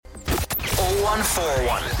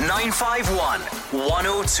0141 951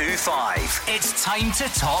 1025. It's time to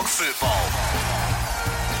talk football.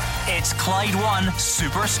 It's Clyde One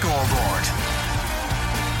Super Scoreboard.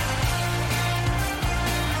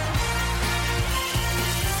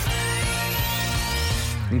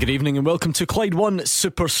 Good evening and welcome to Clyde One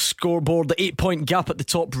Super Scoreboard. The 8-point gap at the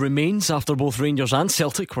top remains after both Rangers and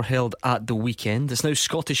Celtic were held at the weekend. It's now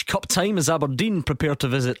Scottish Cup time as Aberdeen prepare to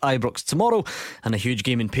visit Ibrox tomorrow, and a huge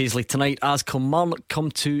game in Paisley tonight as Kilmarnock come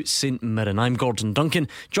to St Mirren. I'm Gordon Duncan.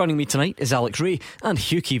 Joining me tonight is Alex Ray and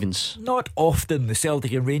Hugh Keevins. Not often the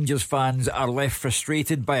Celtic and Rangers fans are left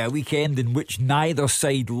frustrated by a weekend in which neither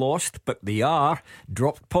side lost, but they are.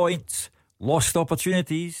 Dropped points, lost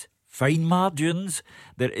opportunities, fine margins.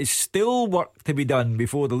 There is still work to be done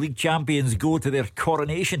before the league champions go to their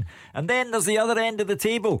coronation. And then there's the other end of the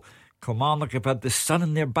table. Kilmarnock have had the sun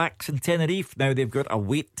on their backs in Tenerife. Now they've got a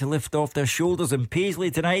weight to lift off their shoulders in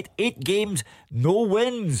Paisley tonight. 8 games, no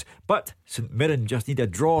wins. But St Mirren just need a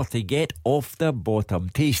draw to get off the bottom.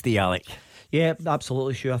 Tasty, Alec. Yeah,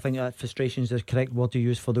 absolutely sure. I think that frustration is the correct word to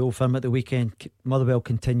use for the Old Firm at the weekend. Motherwell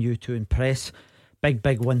continue to impress.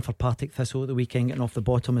 Big win for Partick Thistle at the weekend, getting off the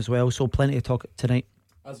bottom as well. So plenty to talk tonight.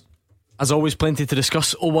 As always, plenty to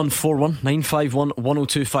discuss. 0141 951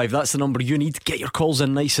 1025. That's the number you need. Get your calls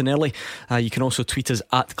in nice and early. You can also tweet us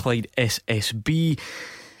at Clyde SSB.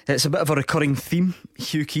 It's a bit of a recurring theme,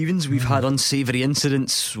 Hugh Keevins. We've had unsavoury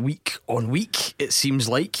incidents week on week, it seems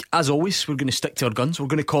like. As always, we're going to stick to our guns. We're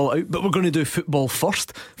going to call it out, but we're going to do football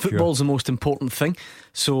first. Football's the most important thing.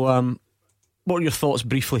 So what are your thoughts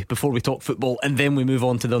briefly before we talk football, and then we move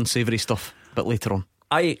on to the unsavoury stuff a bit later on?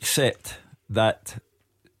 I accept that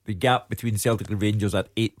the gap between Celtic and Rangers at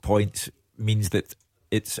 8 points means that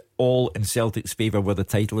it's all in Celtic's favour where the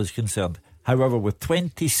title is concerned. However, with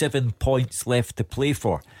 27 points left to play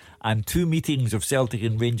for and 2 meetings of Celtic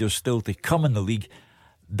and Rangers still to come in the league,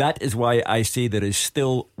 that is why I say there is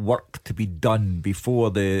still work to be done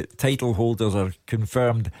before the title holders are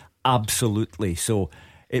confirmed absolutely. So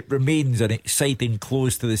it remains an exciting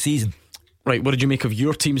close to the season. Right, what did you make of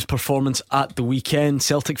your team's performance at the weekend?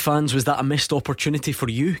 Celtic fans, was that a missed opportunity for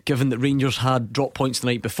you, given that Rangers had dropped points the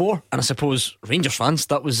night before? And I suppose Rangers fans,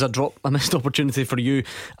 that was a missed opportunity for you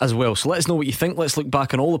as well. So let us know what you think. Let's look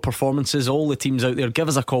back on all the performances, all the teams out there. Give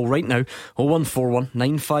us a call right now, 0141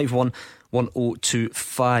 951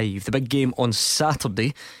 1025. The big game on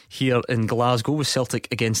Saturday here in Glasgow was Celtic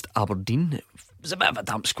against Aberdeen. It was a bit of a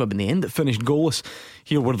damp squib in the end. It finished goalless.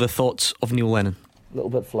 Here were the thoughts of Neil Lennon. A little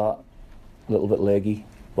bit flat, a little bit leggy,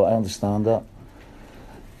 but I understand that.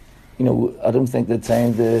 You know, I don't think they had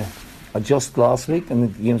time to adjust last week and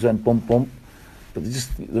the games went bump, but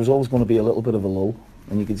there's always going to be a little bit of a lull,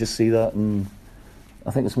 and you could just see that, and I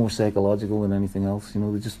think it's more psychological than anything else. You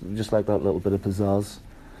know, they just like that little bit of pizzazz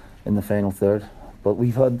in the final third. But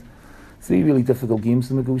we've had 3 really difficult games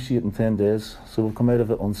to negotiate in 10 days, so we'll come out of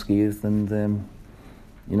it unscathed, and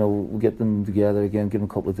you know, we'll get them together again, give them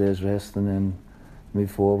a couple of days rest, and then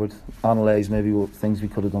move forward, analyse maybe what things we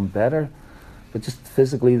could have done better. But just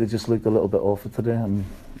physically they just looked a little bit off it today, and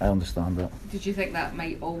I understand that. Did you think that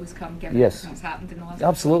might always come, given everything that's happened in the last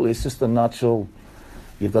Absolutely, it's just a natural.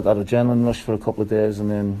 You've got that adrenaline rush for a couple of days, and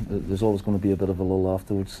then there's always going to be a bit of a lull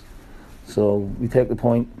afterwards. So we take the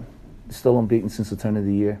point. Still unbeaten since the turn of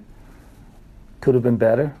the year. Could have been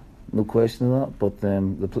better, no question of that, but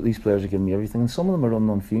these players are giving me everything, and some of them are running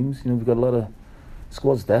on fumes. You know, we've got a lot of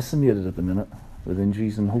squads decimated at the minute with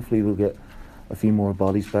injuries, and hopefully we'll get a few more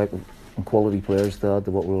bodies back and quality players to add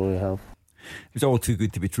to what we already have. It was all too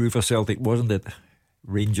good to be true for Celtic, wasn't it?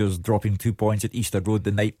 Rangers dropping 2 points at Easter Road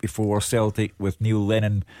the night before. Celtic with Neil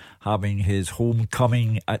Lennon having his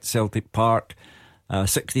homecoming at Celtic Park,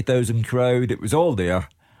 60,000 crowd. It was all there,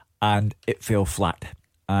 and it fell flat.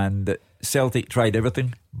 And Celtic tried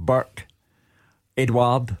everything. Burke,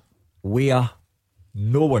 Edouard, Weah,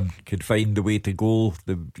 no one could find the way to goal.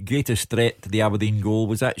 The greatest threat to the Aberdeen goal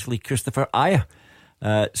was actually Christopher Ajer.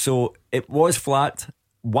 So it was flat.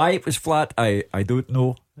 Why it was flat, I don't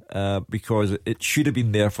know, because it should have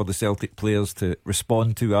been there for the Celtic players to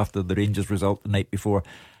respond to after the Rangers result the night before.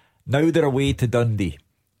 Now they're away to Dundee,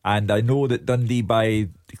 and I know that Dundee by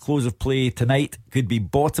the close of play tonight could be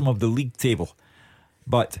bottom of the league table,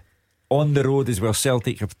 but on the road is where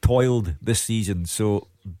Celtic have toiled this season. So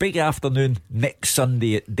big afternoon next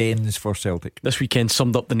Sunday at Dens for Celtic. This weekend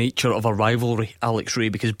summed up the nature of a rivalry, Alex Ray,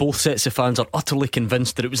 because both sets of fans are utterly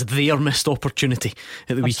convinced that it was their missed opportunity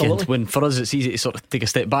at the weekend, when for us it's easy to sort of take a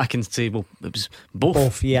step back and say, well, it was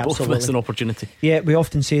both missed an opportunity. Yeah, we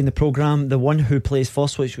often say in the programme, the one who plays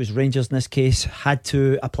first, which was Rangers in this case, had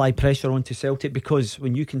to apply pressure onto Celtic, because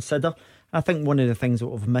when you consider I think one of the things that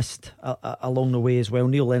we've missed along the way as well,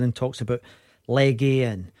 Neil Lennon talks about leggy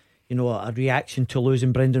and, you know, a reaction to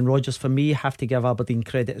losing Brendan Rodgers. For me, you have to give Aberdeen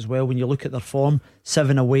credit as well. When you look at their form,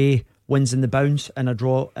 7 away wins in the bounce and a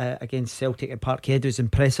draw against Celtic at Parkhead was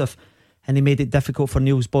impressive, and they made it difficult for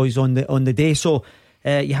Neil's boys on the day. So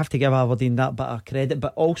you have to give Aberdeen that bit of credit.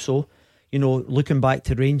 But also, you know, looking back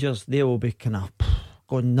to Rangers, they will be kind of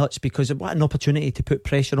going nuts because what an opportunity to put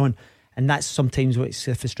pressure on. And that's sometimes what's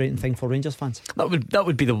a frustrating thing for Rangers fans. That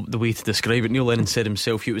would be the way to describe it. Neil Lennon said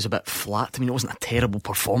himself it was a bit flat. I mean, it wasn't a terrible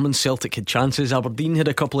performance. Celtic had chances, Aberdeen had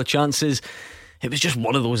a couple of chances. It was just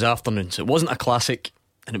one of those afternoons. It wasn't a classic,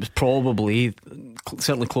 and it was probably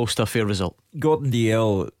certainly close to a fair result. Gordon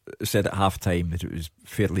Dalziel said at half time that it was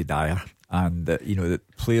fairly dire, and that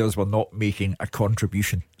players were not making a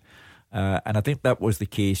contribution, and I think that was the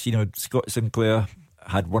case. You know, Scott Sinclair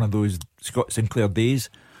had one of those Scott Sinclair days.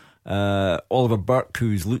 Oliver Burke,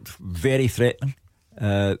 who's looked very threatening,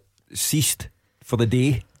 ceased for the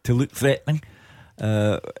day to look threatening.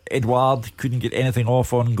 Edouard couldn't get anything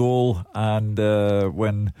off on goal, and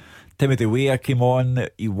when Timothy Weah came on,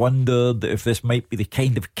 he wondered if this might be the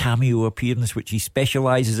kind of cameo appearance which he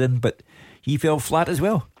specialises in, but he fell flat as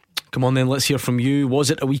well. Come on then, let's hear from you. Was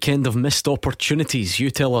it a weekend of missed opportunities? You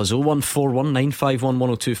tell us. 0141 951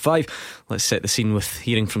 1025. Let's set the scene with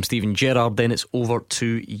hearing from Stephen Gerrard. Then it's over to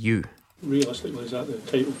you. Realistically, is that the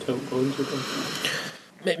title tilt going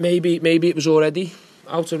to? Maybe it was already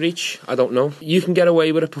out of reach. I don't know. You can get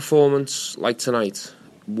away with a performance like tonight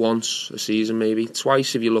once a season, maybe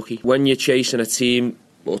twice if you're lucky. When you're chasing a team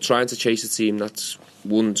or trying to chase a team that's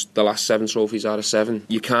won the last 7 trophies out of 7,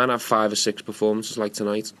 you can't have 5 or 6 performances like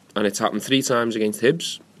tonight. And it's happened 3 times against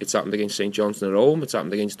Hibs, it's happened against St Johnstone at home, it's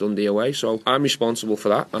happened against Dundee away. So I'm responsible for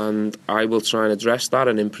that, and I will try and address that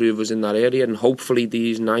and improve us in that area. And hopefully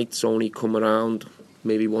these nights only come around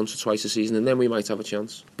maybe once or twice a season, and then we might have a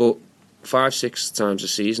chance. But 5-6 times a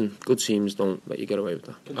season, good teams don't let you get away with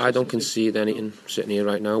that. I don't concede anything sitting here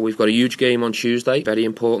right now. We've got a huge game on Tuesday, very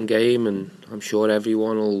important game, and I'm sure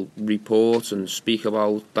everyone will report and speak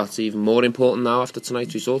about that's even more important now after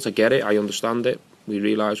tonight's results. I get it, I understand it, we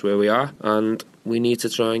realise where we are, and we need to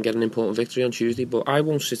try and get an important victory on Tuesday, but I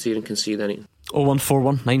won't sit here and concede anything.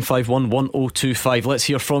 0141 951 1025. Let's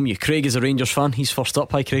hear from you. Craig is a Rangers fan, he's first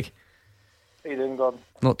up. Hi Craig. How you doing, Gordon?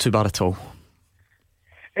 Not too bad at all.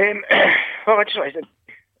 Well,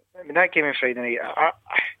 that game on Friday night,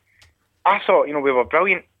 I thought, we were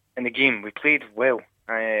brilliant in the game. We played well,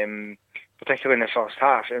 particularly in the first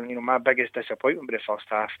half. And my biggest disappointment with the first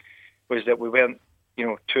half was that we weren't,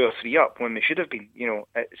 2 or 3 up when we should have been.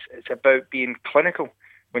 It's about being clinical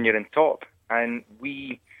when you're in top, and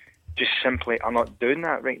we just simply are not doing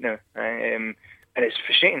that right now. And it's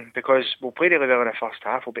frustrating because we'll play really well in the first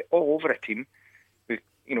half. We'll be all over a team. We,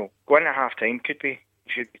 go into half time,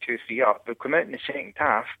 should be 2-3 up, but come out in the second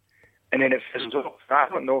half and then it fizzles off. I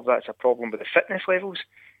don't know if that's a problem with the fitness levels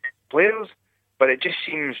players, but it just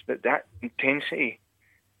seems that intensity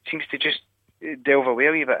seems to just delve away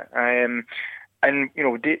a wee bit. And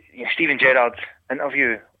Stephen Gerrard's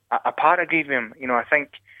interview, I part agreed with him. I think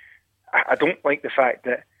I don't like the fact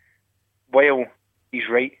that while he's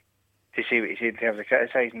right to say what he said in terms of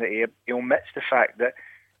criticising, that he omits the fact that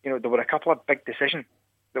there were a couple of big decisions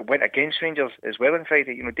that went against Rangers as well on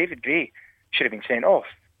Friday. David Gray should have been sent off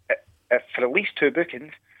for at least 2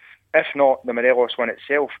 bookings. If not, the Morelos one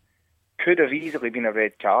itself could have easily been a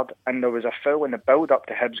red card, and there was a foul in the build-up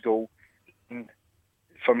to Hibs' goal. And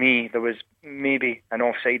for me, there was maybe an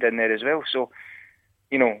offside in there as well. So,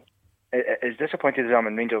 as disappointed as I am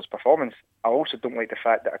in Rangers' performance, I also don't like the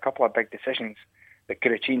fact that a couple of big decisions that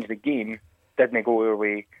could have changed the game didn't go our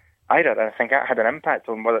way either. And I think that had an impact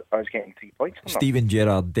on whether I was getting 3 points or not. Stephen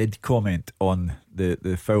Gerrard did comment on the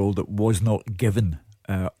foul that was not given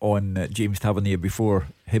on James Tavernier before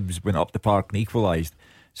Hibs went up the park and equalised.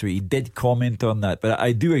 So he did comment on that. But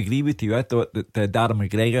I do agree with you. I thought that Darren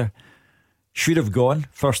McGregor should have gone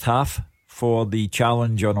first half for the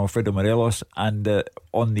challenge on Alfredo Morelos, and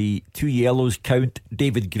on the 2 yellows count,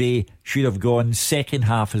 David Gray should have gone second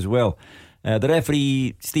half as well. The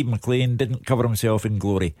referee, Steve McLean, didn't cover himself in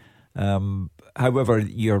glory. However,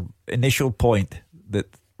 your initial point that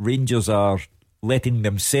Rangers are letting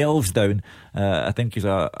themselves down, I think is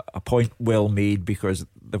a point well made, because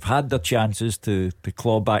they've had their chances to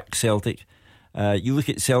claw back Celtic. You look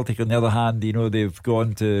at Celtic on the other hand, they've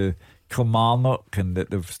gone to Kilmarnock and that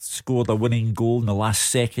they've scored a winning goal in the last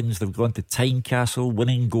seconds. They've gone to Tynecastle,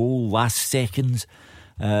 winning goal last seconds.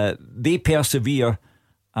 They persevere,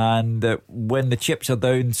 and when the chips are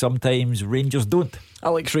down, sometimes Rangers don't.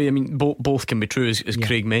 Alex Ray, I mean, both can be true, as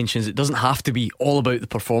Craig mentions. It doesn't have to be all about the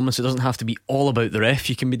performance. It doesn't have to be all about the ref.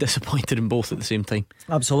 You can be disappointed in both at the same time.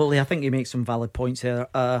 Absolutely. I think he makes some valid points there.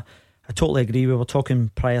 I totally agree. We were talking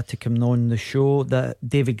prior to coming on the show that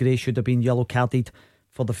David Gray should have been yellow carded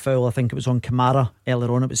for the foul. I think it was on Kamara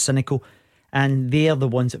earlier on. It was cynical, and they're the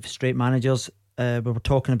ones that frustrate managers. We were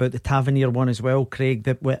talking about the Tavernier one as well, Craig,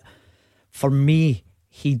 that for me,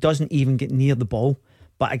 he doesn't even get near the ball.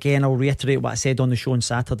 But again, I'll reiterate what I said on the show on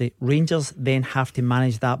Saturday. Rangers then have to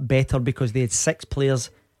manage that better because they had 6 players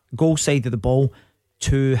goal side of the ball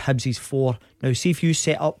to Hibs' 4. Now see if you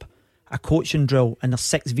set up a coaching drill and there's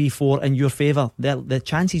 6v4 in your favour, the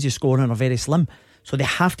chances of scoring are very slim. So they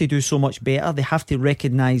have to do so much better. They have to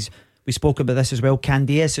recognise, we spoke about this as well,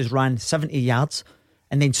 Candias has ran 70 yards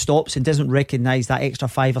and then stops and doesn't recognise that extra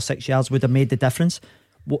 5 or 6 yards would have made the difference.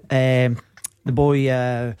 The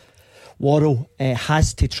boy Worrell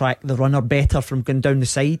has to track the runner better from going down the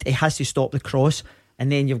side. He has to stop the cross,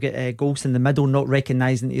 and then you've got Ghost in the middle not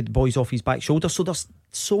recognising the boy's off his back shoulder. So there's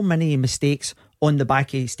so many mistakes on the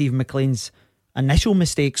back of Stephen McLean's initial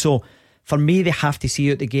mistake. So for me, they have to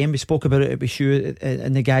see out the game. We spoke about it with Hugh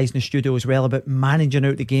and the guys in the studio as well about managing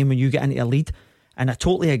out the game when you get into a lead. And I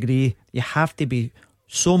totally agree. You have to be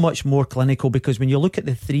so much more clinical, because when you look at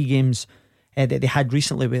the 3 games that they had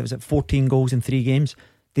recently, where was it 14 goals in 3 games,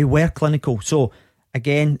 they were clinical. So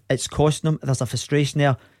again, it's costing them. There's a frustration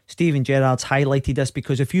there. Steven Gerrard's highlighted this,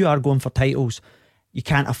 because if you are going for titles, you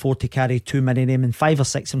can't afford to carry too many of them, and 5 or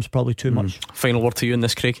 6 of them's probably too much. Final word to you in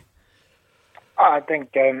this, Craig. I think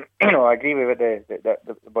I agree with what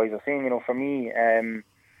the boys are saying. For me,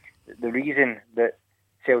 the reason that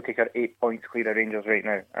Celtic are 8 points clear of Rangers right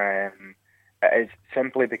now is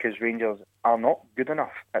simply because Rangers are not good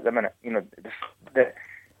enough at the minute. The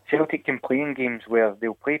Celtic can play in games where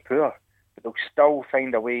they'll play poor, but they'll still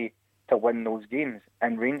find a way to win those games,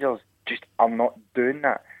 and Rangers just are not doing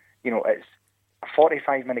that. It's a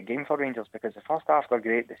 45-minute game for Rangers, because the first half they're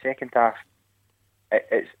great, the second half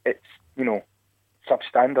it's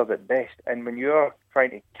substandard at best. And when you're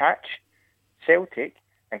trying to catch Celtic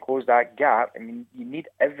and close that gap, I mean, you need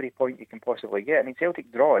every point you can possibly get. I mean,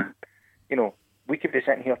 Celtic drawing, we could be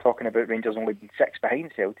sitting here talking about Rangers only being 6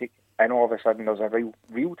 behind Celtic, and all of a sudden there's a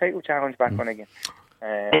real title challenge back on again.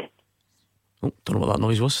 Don't know what that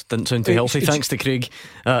noise was. Didn't sound too healthy. Thanks to Craig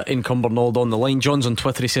in Cumbernauld on the line. John's on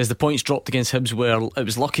Twitter. He says the points dropped against Hibs where it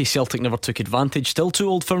was lucky Celtic never took advantage. Still 2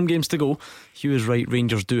 Old Firm games to go. Hugh is right,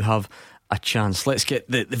 Rangers do have a chance. Let's get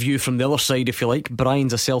the view from the other side, if you like.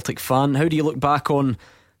 Brian's a Celtic fan. How do you look back on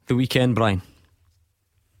the weekend, Brian?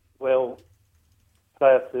 Well,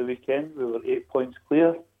 prior to the weekend we were 8 points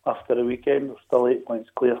clear. After the weekend we're still 8 points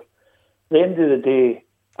clear. At the end of the day,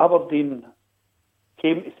 Aberdeen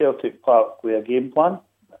came to Celtic Park with a game plan,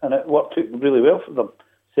 and it worked out really well for them.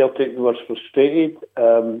 Celtic was frustrated.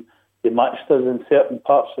 They matched us in certain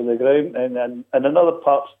parts of the ground, and in other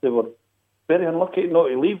parts they were very unlucky not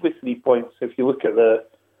to leave with 3 points. If you look at the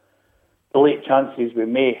late chances we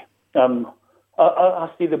made, I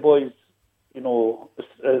see the boys.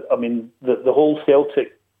 I mean, the whole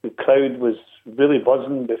Celtic crowd was really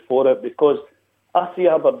buzzing before it, because I see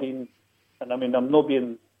Aberdeen, and I mean, I'm not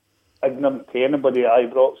being ignorant to anybody at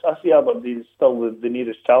Ibrox, I see Aberdeen still the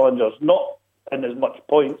nearest challengers, not in as much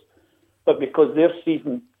points, but because their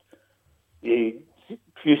season, a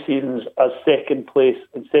few seasons as second place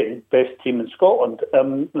and second best team in Scotland,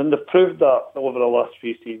 and they've proved that over the last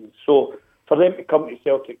few seasons. So for them to come to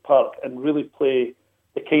Celtic Park and really play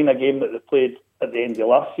the kind of game that they played at the end of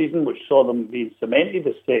last season, which saw them being cemented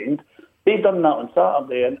as second, they done that on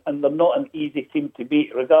Saturday, and they're not an easy team to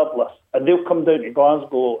beat regardless. And they'll come down to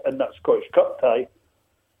Glasgow in that Scottish Cup tie,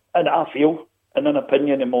 and I feel, in an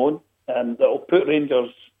opinion of my own, and it'll put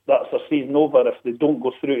Rangers, that's their season over. If they don't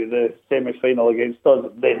go through to the semi-final against us,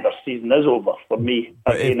 then their season is over for me,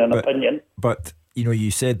 again, an opinion. But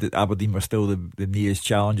you said that Aberdeen were still the nearest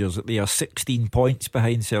challengers. They are 16 points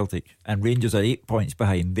behind Celtic, and Rangers are 8 points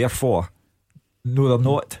behind. Therefore, no, they're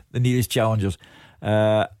not the nearest challengers.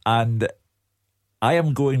 And I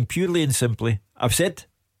am going purely and simply, I've said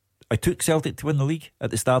I took Celtic to win the league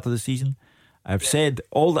at the start of the season. I've said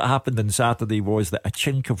all that happened on Saturday was that a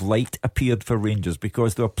chink of light appeared for Rangers,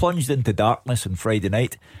 because they were plunged into darkness on Friday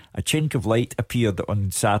night. A chink of light appeared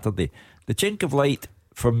on Saturday. The chink of light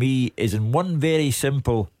for me is in one very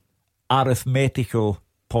simple arithmetical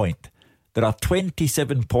point. There are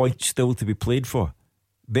 27 points still to be played for.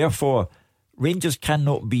 Therefore, Rangers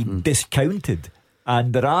cannot be discounted,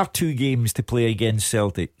 and there are 2 games to play against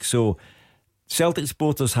Celtic. So Celtic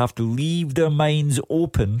supporters have to leave their minds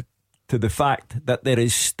open to the fact that there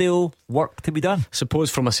is still work to be done.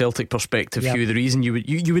 Suppose from a Celtic perspective, Hugh, the reason you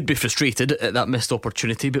would be frustrated at that missed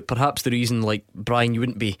opportunity, but perhaps the reason, like Brian, you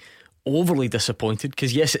wouldn't be overly disappointed,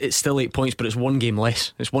 because yes, it's still 8 points, but it's one game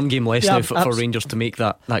less. It's one game less now for Rangers to make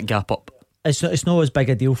that gap up. It's not as big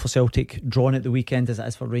a deal for Celtic drawing at the weekend as it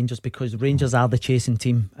is for Rangers, because Rangers are the chasing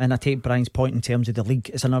team. And I take Brian's point in terms of the league.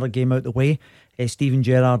 It's another game out the way. Steven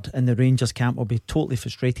Gerrard and the Rangers camp will be totally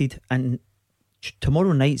frustrated, and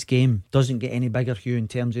tomorrow night's game doesn't get any bigger, Hugh, in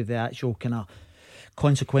terms of the actual kind of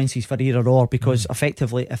consequences for either or, because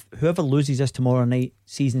effectively, if whoever loses this tomorrow night,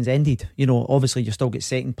 season's ended. You know, obviously you still get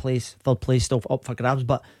second place, third place still up for grabs,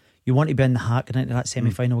 but you want to be in the hack and into that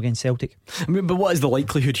semi-final against Celtic. I mean, but what is the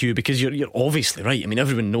likelihood, Hugh? Because you're obviously right. I mean,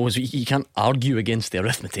 everyone knows, you can't argue against the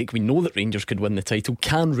arithmetic. We know that Rangers could win the title.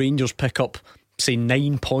 Can Rangers pick up, say,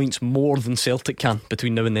 9 points more than Celtic can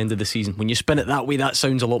between now and the end of the season? When you spin it that way, that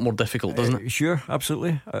sounds a lot more difficult, doesn't it? Sure,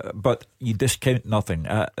 absolutely. But you discount nothing.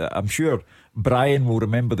 I'm sure Brian will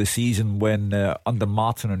remember the season when under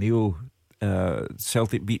Martin O'Neill,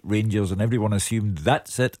 Celtic beat Rangers and everyone assumed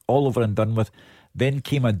that's it, all over and done with. Then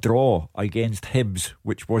came a draw against Hibs,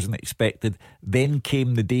 which wasn't expected. Then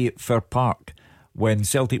came the day at Fir Park when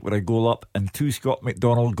Celtic were a goal up, and 2 Scott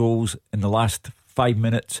McDonald goals in the last 5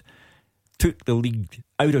 minutes took the league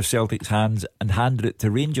out of Celtic's hands and handed it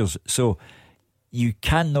to Rangers. So you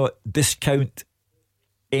cannot discount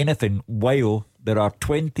anything while there are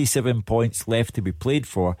 27 points left to be played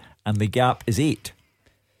for, and the gap is 8.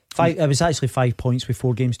 It was actually 5 points with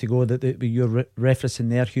 4 games to go that you're referencing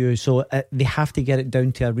there, Hugh. So they have to get it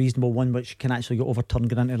down to a reasonable one, which can actually get overturned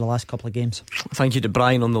going into the last couple of games. Thank you to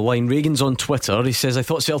Brian on the line. Regan's on Twitter. He says, I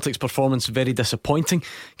thought Celtic's performance very disappointing,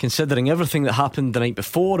 considering everything that happened the night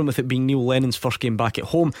before, and with it being Neil Lennon's first game back at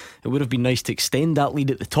home, it would have been nice to extend that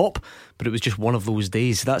lead at the top, but it was just one of those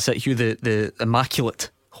days. That's it, Hugh. The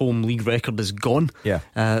immaculate home league record is gone.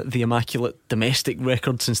 The immaculate domestic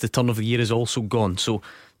record since the turn of the year is also gone. So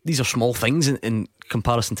these are small things in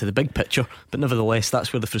comparison to the big picture, but nevertheless,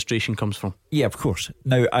 that's where the frustration comes from. Yeah, of course.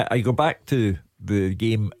 Now, I go back to the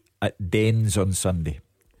game at Dens on Sunday.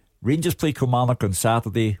 Rangers play Kilmarnock on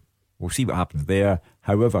Saturday. We'll see what happens there.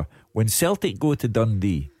 However, when Celtic go to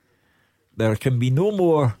Dundee, there can be no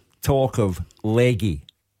more talk of leggy,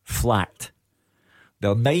 flat.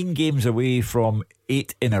 They're 9 games away from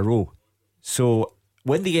 8 in a row. So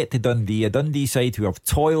when they get to Dundee, a Dundee side who have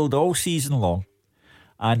toiled all season long,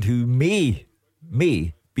 and who may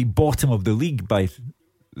be bottom of the league by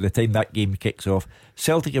the time that game kicks off,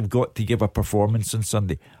 Celtic have got to give a performance on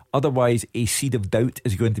Sunday. Otherwise, a seed of doubt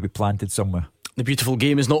is going to be planted somewhere. The beautiful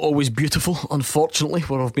game is not always beautiful, unfortunately.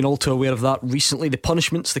 We've been all too aware of that recently.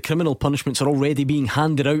 The criminal punishments are already being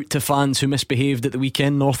handed out to fans who misbehaved at the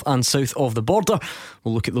weekend, north and south of the border.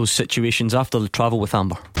 We'll look at those situations after the travel with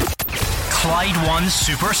Amber. Clyde One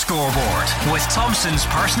Super Scoreboard with Thompson's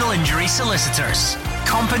personal injury solicitors.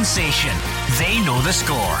 Compensation. They know the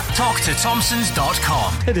score. Talk to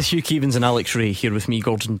Thompsons.com. It is Hugh Keevins and Alex Ray here with me,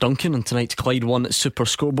 Gordon Duncan, on tonight's Clyde One Super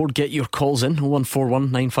Scoreboard. Get your calls in 0141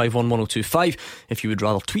 951 1025. If you would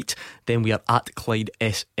rather tweet, then we are at Clyde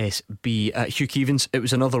SSB. Hugh Keevins, it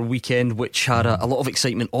was another weekend which had a lot of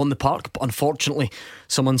excitement on the park, but unfortunately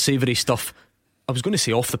some unsavoury stuff. I was going to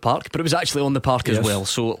say off the park, but it was actually on the park as well.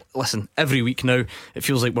 So listen, every week now it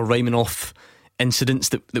feels like we're rhyming off incidents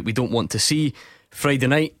that we don't want to see. Friday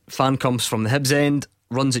night, fan comes from the Hibs end,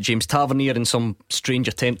 runs at James Tavernier in some strange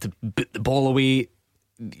attempt to boot the ball away.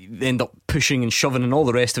 They end up pushing and shoving and all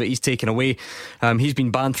the rest of it. He's taken away. He's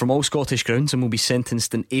been banned from all Scottish grounds and will be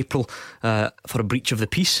sentenced in April for a breach of the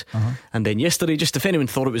peace. And then yesterday, just if anyone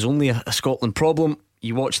thought it was only a Scotland problem,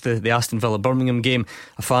 you watched the Aston Villa Birmingham game.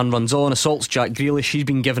 A fan runs on, assaults Jack Grealish. He's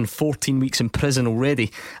been given 14 weeks in prison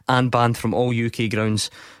already and banned from all UK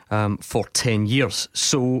grounds for 10 years.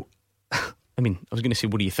 So I mean, I was going to say,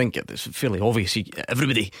 what do you think? It's fairly obvious.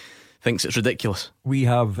 Everybody thinks it's ridiculous. We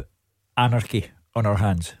have anarchy on our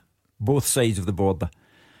hands, both sides of the border.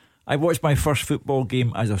 I watched my first football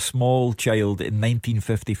game as a small child in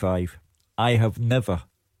 1955. I have never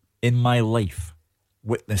in my life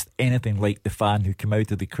witnessed anything like the fan who came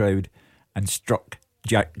out of the crowd and struck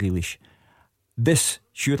Jack Grealish. This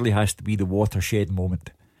surely has to be the watershed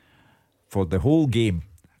moment for the whole game,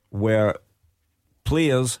 where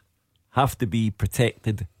players have to be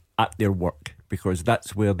protected at their work, because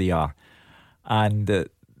that's where they are. And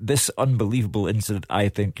this unbelievable incident, I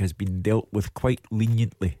think, has been dealt with quite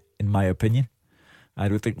leniently, in my opinion. I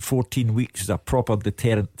don't think 14 weeks is a proper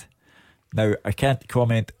deterrent. Now, I can't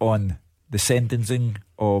comment on the sentencing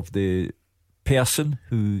of the person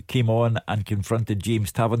who came on and confronted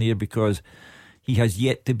James Tavernier, because he has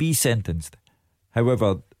yet to be sentenced.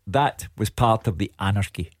 However, that was part of the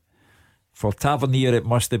anarchy. For Tavernier, it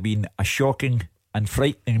must have been a shocking and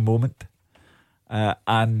frightening moment.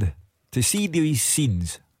 And to see these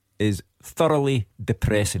scenes is thoroughly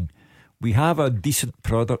depressing. We have a decent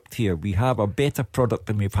product here. We have a better product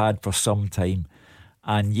than we've had for some time.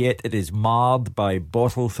 And yet it is marred by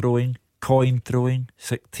bottle throwing, coin throwing,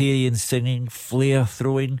 sectarian singing, flare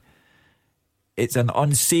throwing. It's an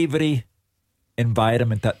unsavoury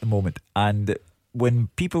environment at the moment. And when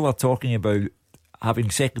people are talking about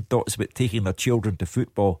having second thoughts about taking their children to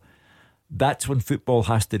football, that's when football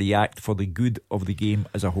has to react for the good of the game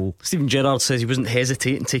as a whole. Steven Gerrard says he wasn't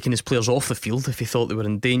hesitating taking his players off the field if he thought they were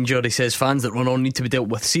in danger. He says fans that run on need to be dealt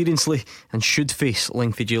with seriously and should face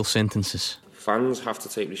lengthy jail sentences. Fans have to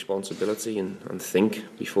take responsibility and think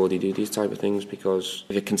before they do these type of things, because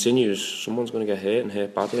if it continues, someone's going to get hurt and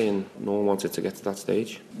hurt badly, and no one wants it to get to that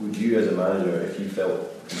stage. Would you, as a manager, if you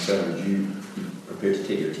felt concerned, would you be prepared to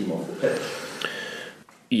take your team off the pitch?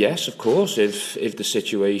 Yes, of course. If the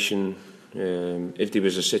situation, if there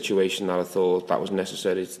was a situation that I thought that was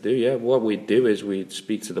necessary to do, yeah, what we'd do is we'd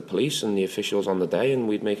speak to the police and the officials on the day, and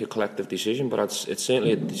we'd make a collective decision. But it's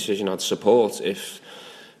certainly a decision I'd support if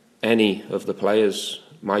any of the players,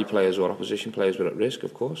 my players or opposition players, were at risk,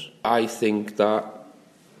 of course. I think that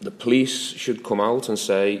the police should come out and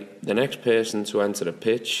say the next person to enter a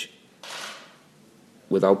pitch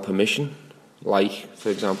without permission, like, for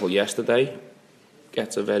example, yesterday,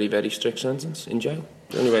 gets a very, very strict sentence in jail.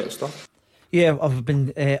 The only way it'll stop. Yeah, I've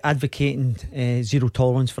been advocating zero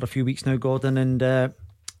tolerance for a few weeks now, Gordon, and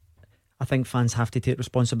I think fans have to take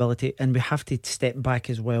responsibility, and we have to step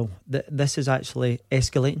back as well. This is actually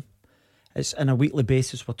escalating. It's on a weekly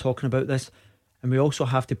basis we're talking about this, and we also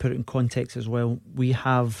have to put it in context as well. We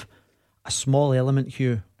have a small element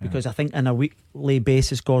here, because I think on a weekly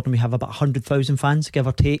basis, Gordon, we have about 100,000 fans, give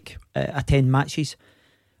or take, attend matches,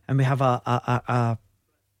 and we have a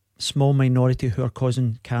small minority who are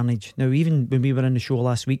causing carnage. Now, even when we were in the show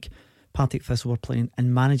last week, Partick Thistle were playing,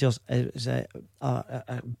 and managers, it was a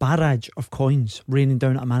barrage of coins raining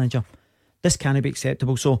down at a manager. This can't be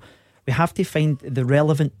acceptable. So we have to find the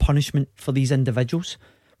relevant punishment for these individuals.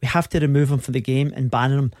 We have to remove them from the game and ban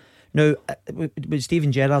them. Now, what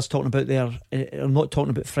Steven Gerrard's talking about there, I'm not talking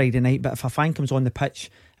about Friday night, but if a fan comes on the pitch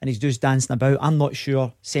and he's just dancing about, I'm not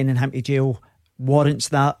sure sending him to jail warrants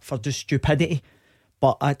that for just stupidity.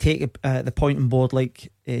 But I take the point on board,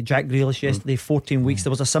 like Jack Grealish yesterday, 14 weeks. There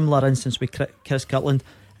was a similar instance with Chris Kirkland,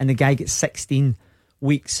 and the guy gets 16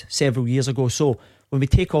 weeks several years ago. So when we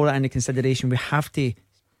take all that into consideration, we have to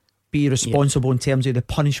be responsible in terms of the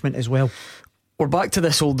punishment as well. We're back to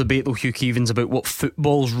this old debate though, Hugh Keevins, about what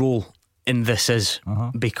football's role in this is,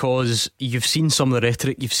 because you've seen some of the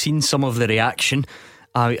rhetoric, you've seen some of the reaction.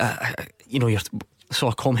 You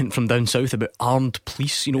saw a comment from down south about armed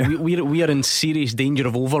police. You know, we are in serious danger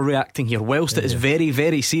of overreacting here. Whilst it is very,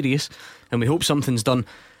 very serious, and we hope something's done,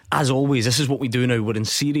 as always, this is what we do now. We're in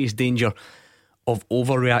serious danger of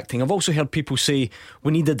overreacting. I've also heard people say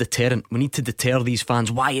we need a deterrent. We need to deter these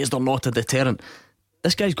fans. Why is there not a deterrent?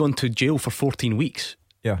 This guy's gone to jail for 14 weeks.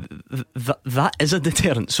 Yeah, that is a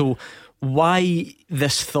deterrent. So why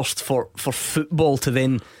this thirst for football to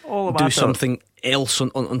then do something else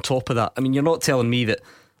on top of that? I mean, you're not telling me that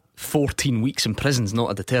 14 weeks in prison's not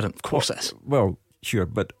a deterrent. Of course it is. Well, sure,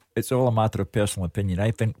 but it's all a matter of personal opinion. I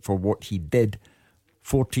think for what he did,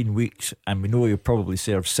 14 weeks, and we know he'll probably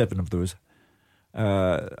serve 7 of those.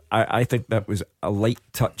 I think that was a light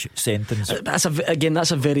touch sentence. That's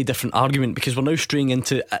a very different argument, because we're now straying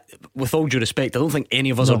into, with all due respect, I don't think any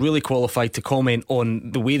of us are really qualified to comment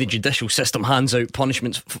on the way the judicial system hands out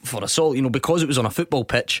punishments for assault. You know, because it was on a football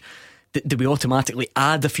pitch, did we automatically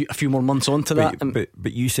add a few more months onto that?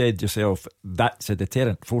 But you said yourself that's a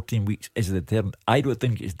deterrent. 14 weeks is a deterrent. I don't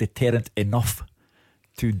think it's deterrent enough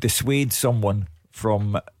to dissuade someone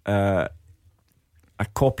from a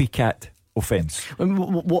copycat offence. I mean,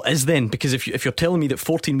 what is then? Because if you're telling me that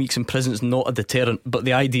 14 weeks in prison is not a deterrent, but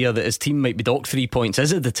the idea that his team might be docked 3 points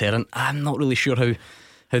is a deterrent, I'm not really sure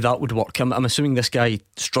how that would work. I'm assuming this guy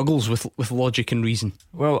struggles with logic and reason.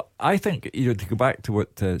 Well, I think, to go back to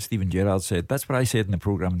what Steven Gerrard said, that's what I said in the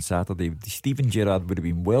programme on Saturday. Steven Gerrard would have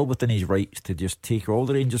been well within his rights to just take all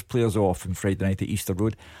the Rangers players off on Friday night at Easter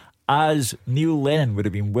Road, as Neil Lennon would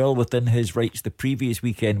have been well within his rights the previous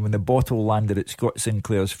weekend when the bottle landed at Scott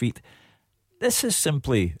Sinclair's feet. This is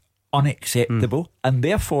simply unacceptable, and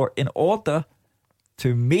therefore, in order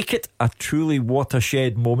to make it a truly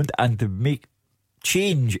watershed moment and to make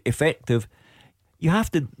change effective, you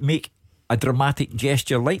have to make a dramatic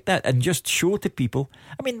gesture like that and just show to people.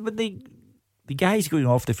 I mean, when the guys going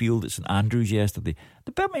off the field at St Andrews yesterday,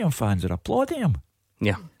 the Birmingham fans are applauding him.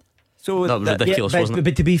 Yeah. So that was ridiculous, wasn't it?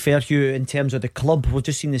 But to be fair, Hugh, in terms of the club, we've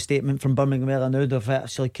just seen the statement from Birmingham earlier now. They've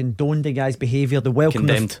actually condoned the guy's behaviour. The welcome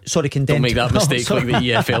condemned. Condemned. Don't make that mistake like the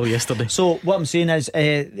EFL yesterday. So what I'm saying is,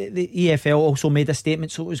 the EFL also made a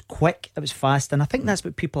statement, so it was quick, it was fast, and I think that's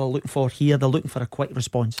what people are looking for here. They're looking for a quick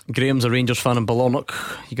response. Graham's a Rangers fan in Ballarnock.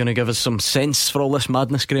 You going to give us some sense for all this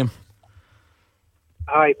madness, Graham?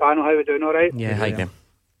 Hi, panel. How are we doing? All right? Yeah, hi, Graham.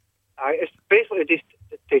 It's basically just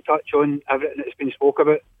to touch on everything that's been spoke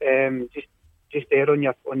about. Just there on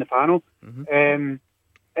the panel. Mm-hmm.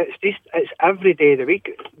 It's every day of the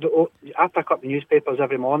week. I pick up the newspapers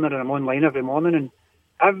every morning, and I'm online every morning, and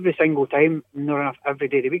every single time, every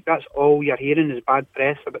day of the week, that's all you're hearing is bad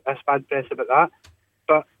press about this, bad press about that.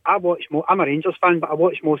 But I'm a Rangers fan, but I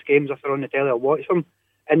watch most games. If they're on the telly, I'll watch them,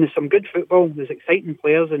 and there's some good football. There's exciting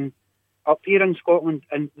players and up here in Scotland,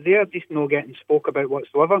 and they're just not getting spoke about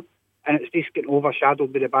whatsoever, and it's just getting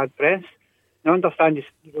overshadowed by the bad press. Now, I understand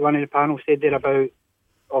one of the panel said there about,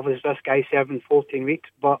 obviously, this guy serving 14 weeks,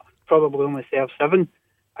 but probably only served 7.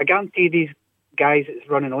 I guarantee these guys that's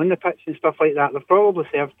running on the pitch and stuff like that, they've probably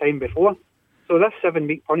served time before. So this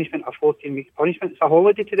 7-week punishment or 14-week punishment, it's a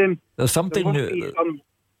holiday to them. There's something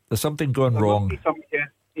going wrong.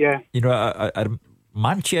 Yeah. You know,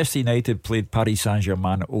 Manchester United played Paris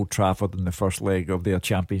Saint-Germain at Old Trafford in the first leg of their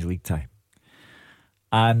Champions League tie.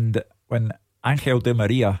 And when Angel Di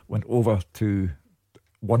Maria went over to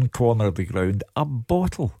one corner of the ground, a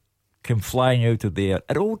bottle came flying out of there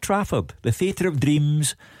at Old Trafford, the theatre of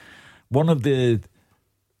dreams, one of the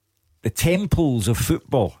temples of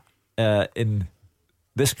football in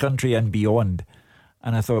this country and beyond.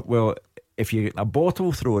 And I thought, well, if you get a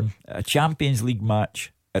bottle thrown at a Champions League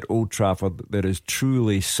match at Old Trafford, there is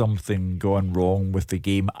truly something gone wrong with the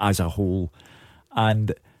game as a whole.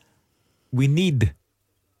 And we need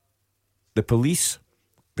the police,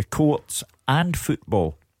 the courts and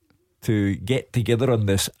football to get together on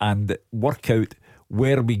this and work out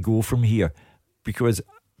where we go from here, because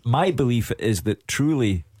my belief is that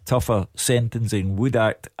truly tougher sentencing would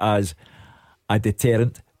act as a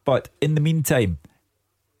deterrent. But in the meantime,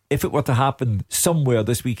 if it were to happen somewhere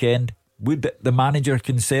this weekend, would the manager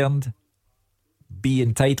concerned be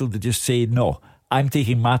entitled to just say, no, I'm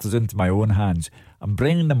taking matters into my own hands, I'm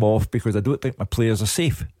bringing them off because I don't think my players are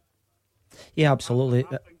safe? Yeah, absolutely.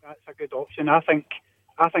 I think that's a good option. I think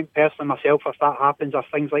personally myself, if that happens, if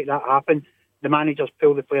things like that happen, the managers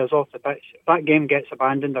pull the players off the pitch. If that game gets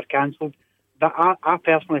abandoned or cancelled, I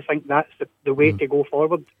personally think that's the way to go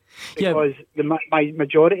forward, because my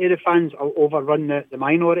majority of the fans will overrun the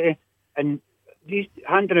minority, and these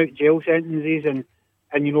handing out jail sentences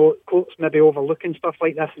and you know, courts maybe overlooking stuff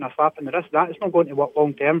like this and a slap in the wrist, that is not going to work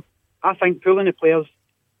long term. I think pulling the players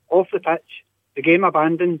off the pitch, the game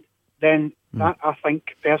abandoned, then that, I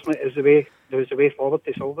think personally, is the way forward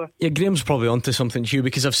to solve it. Yeah, Graham's probably onto something, Hugh,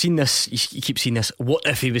 because I've seen this. You keep seeing this. What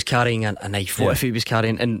if he was carrying a knife? What if he was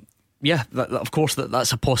carrying? And yeah, of course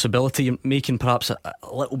that's a possibility. You're making perhaps a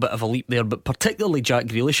little bit of a leap there, but particularly Jack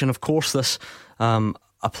Grealish, and of course this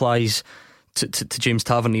applies to James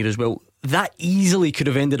Tavernier as well. That easily could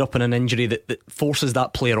have ended up in an injury that forces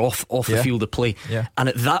that player off the field of play. Yeah. And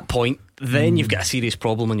at that point, then you've got a serious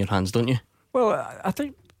problem on your hands, don't you? Well, I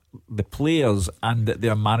think the players and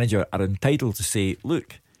their manager are entitled to say,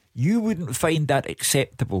 look, you wouldn't find that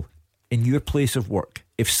acceptable in your place of work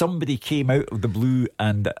if somebody came out of the blue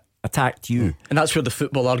and attacked you. And that's where the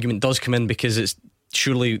football argument does come in, because it's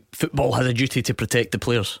surely football has a duty to protect the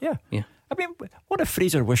players. Yeah. I mean, what if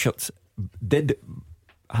Fraser Wishart did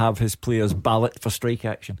have his players ballot for strike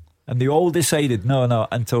action and they all decided no,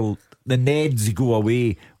 until the Neds go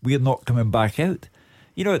away, we're not coming back out?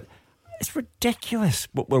 You know, it's ridiculous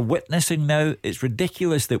what we're witnessing now. It's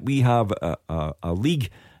ridiculous that we have a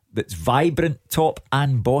league that's vibrant top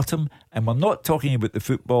and bottom, and we're not talking about the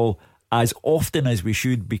football as often as we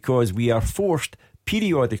should, because we are forced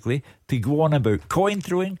periodically to go on about coin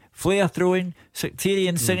throwing, flare throwing,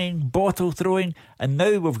 sectarian singing, bottle throwing, and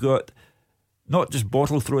now we've got not just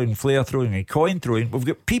bottle throwing, flare throwing and coin throwing, we've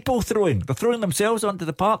got people throwing. They're throwing themselves onto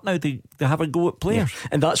the park now to have a go at players.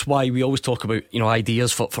 And that's why we always talk about, you know,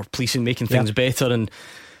 ideas for policing, making things better. And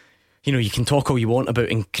you know, you can talk all you want about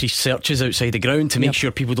increased searches outside the ground to make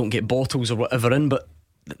sure people don't get bottles or whatever in, but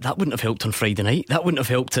that wouldn't have helped on Friday night. That wouldn't have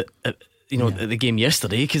helped at the game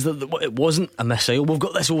yesterday, because it wasn't a missile. We've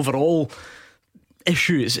got this overall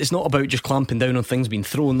issue. It's not about just clamping down on things being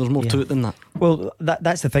thrown. There's more to it than that. Well,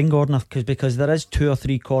 that's the thing, Gordon, because there is 2 or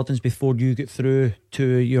 3 cordons before you get through to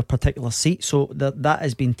your particular seat. So that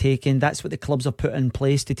has been taken. That's what the clubs have put in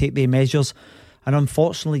place to take the measures. And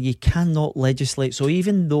unfortunately, you cannot legislate. So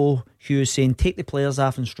even though Hugh is saying take the players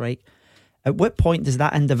off and strike, At what point does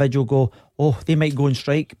that individual go, oh, they might go on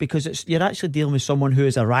strike? Because you're actually dealing with someone who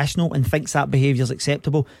is irrational and thinks that behaviour is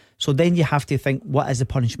acceptable. So then you have to think, what is the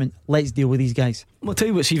punishment? Let's deal with these guys. I'll tell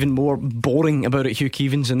you what's even more boring about it, Hugh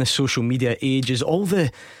Keevins, in this social media age is all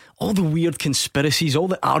the weird conspiracies, all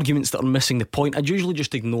the arguments that are missing the point. I'd usually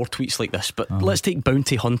just ignore tweets like this, but let's take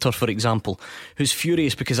Bounty Hunter for example, who's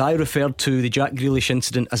furious because I referred to the Jack Grealish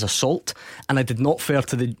incident as assault and I did not refer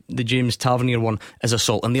to the James Tavernier one as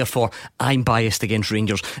assault, and therefore I'm biased against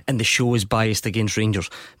Rangers and the show is biased against Rangers.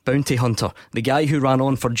 Bounty Hunter, the guy who ran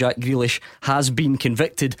on for Jack Grealish, has been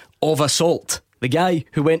convicted of assault. The guy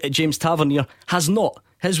who went at James Tavernier has not.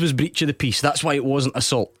 His was breach of the peace. That's why it wasn't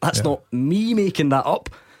assault. That's not me making that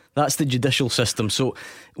up. That's the judicial system. So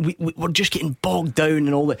we're just getting bogged down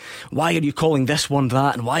in all the why are you calling this one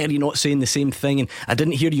that, and why are you not saying the same thing, and I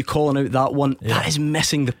didn't hear you calling out that one. That is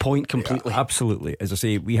missing the point completely. Absolutely. As I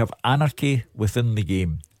say, we have anarchy within the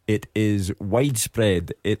game. It is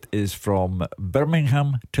widespread. It is from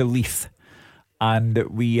Birmingham to Leith, and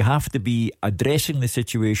we have to be addressing the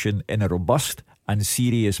situation in a robust and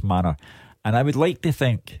serious manner. And I would like to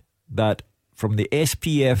think that from the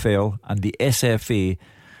SPFL and the SFA,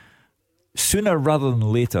 sooner rather than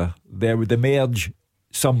later, there would emerge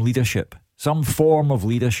some leadership, some form of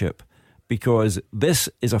leadership, because this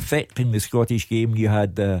is affecting the Scottish game. You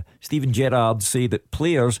had Stephen Gerrard say that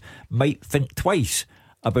players might think twice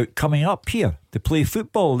about coming up here to play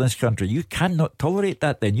football in this country. You cannot tolerate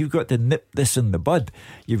that then. You've got to nip this in the bud.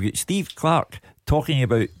 You've got Steve Clarke talking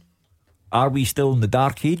about, are we still in the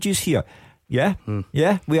dark ages here? Yeah,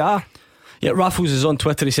 we are. Yeah, Raffles is on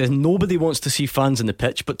Twitter. He says nobody wants to see fans in the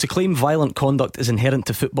pitch, but to claim violent conduct is inherent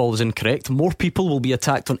to football is incorrect. More people will be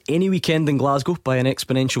attacked on any weekend in Glasgow by an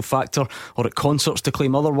exponential factor, or at concerts. To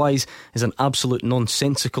claim otherwise is an absolute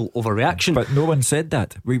nonsensical overreaction. But no one said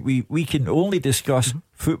that. We can only discuss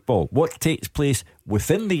football, what takes place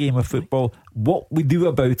within the game of football, what we do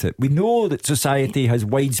about it. We know that society has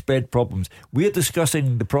widespread problems. We're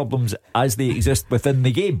discussing the problems as they exist within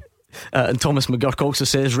the game. And Thomas McGurk also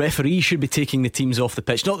says referees should be taking the teams off the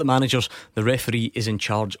pitch, not the managers. The referee is in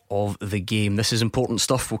charge of the game. This is important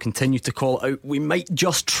stuff. We'll continue to call it out. We might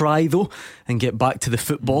just try though and get back to the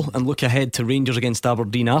football and look ahead to Rangers against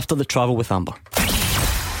Aberdeen after the travel with Amber.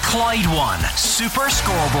 Clyde One Super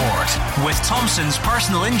Scoreboard with Thompson's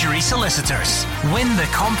personal injury solicitors. Win the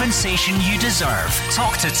compensation you deserve.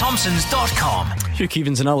 Talk to Thompsons.com. Hugh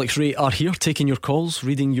Keevins and Alex Ray are here taking your calls,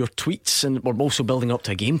 reading your tweets, and we're also building up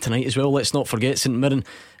to a game tonight as well. Let's not forget St Mirren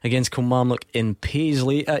against Kilmarnock in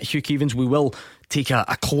Paisley. Hugh Keevins, we will take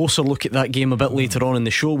a closer look at that game a bit later on in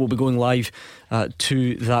the show. We'll be going live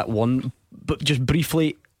to that one, but just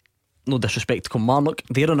briefly, no disrespect to Kilmarnock,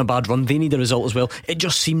 they're on a bad run. They need a result as well. It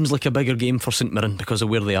just seems like a bigger game for St Mirren because of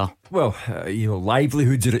where they are. Well,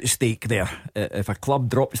 livelihoods are at stake there. If a club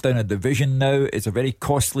drops down a division now, it's a very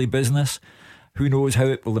costly business. Who knows how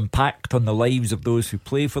it will impact on the lives of those who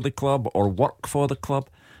play for the club or work for the club.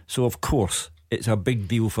 So of course it's a big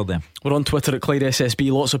deal for them. We're on Twitter at Clyde SSB.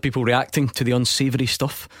 Lots of people reacting to the unsavoury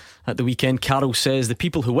stuff at the weekend. Carol says the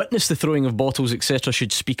people who witnessed the throwing of bottles etc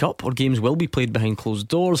should speak up, or games will be played behind closed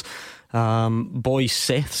doors. Boy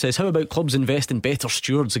Seth says, how about clubs invest in better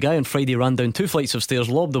stewards? The guy on Friday ran down 2 flights of stairs,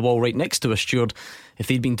 lobbed the ball right next to a steward. If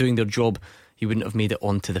they'd been doing their job, he wouldn't have made it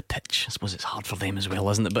onto the pitch. I suppose it's hard for them as well,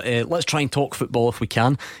 isn't it? But let's try and talk football if we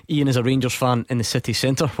can. Ian is a Rangers fan in the city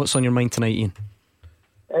centre. What's on your mind tonight, Ian?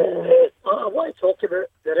 I want to talk about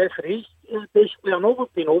the referees. Basically, I know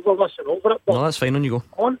we've been over this and over it, but no, that's fine, on you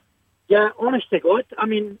go. Honest to God, I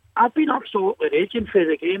mean, I've been absolutely raging for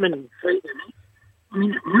the game on Friday night. I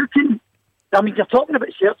mean, you're talking about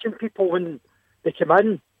searching people when they come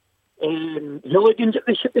in, hooligans.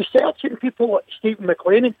 They should be searching people like Stephen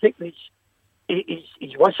McLean and taking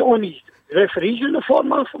his whistle and his referee's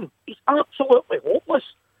uniform off him. He's absolutely hopeless.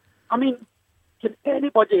 I mean, can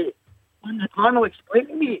anybody on the panel explain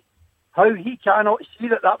to me how he cannot see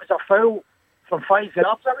that was a foul from 5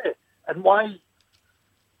 yards away, and why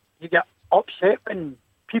you get upset when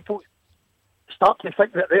people start to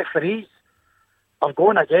think that referees are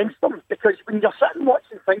going against them? Because when you're sitting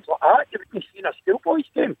watching things like that, you wouldn't see in a schoolboys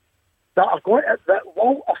game that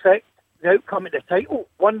will affect the outcome of the title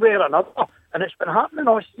one way or another. And it's been happening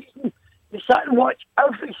all season. You sit and watch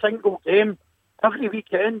every single game every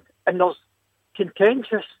weekend, and there's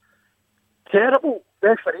contentious, terrible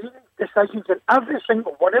refereeing decisions in every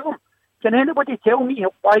single one of them. Can anybody tell me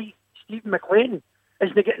why Stephen McLean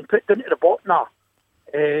isn't getting put down to the bottom of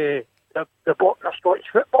the bottom of Scottish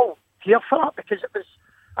football tier for that? Because it was,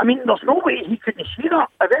 I mean, there's no way he couldn't see that.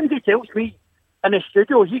 If anybody tells me in the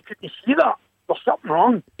studio he couldn't see that, there's something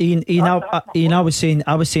wrong. Ian, I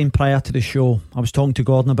was saying prior to the show, I was talking to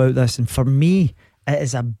Gordon about this, and for me, it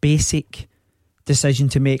is a basic decision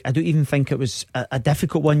to make. I don't even think it was a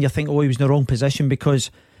difficult one. You think, oh, he was in the wrong position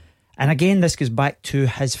because, and again, this goes back to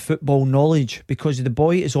his football knowledge, because the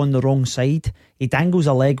boy is on the wrong side. He dangles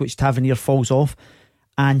a leg which Tavernier falls off,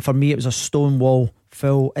 and for me it was a stone wall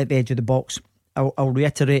full at the edge of the box. I'll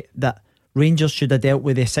reiterate that Rangers should have dealt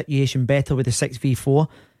with the situation better with the 6v4.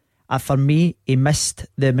 For me, he missed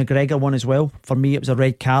the McGregor one as well. For me, it was a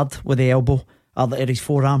red card with the elbow or his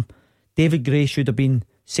forearm. David Gray should have been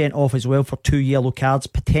sent off as well for 2 yellow cards,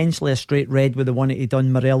 potentially a straight red with the one that he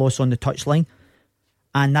done Morelos on the touchline.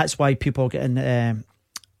 And that's why people are getting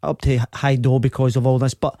up to high door because of all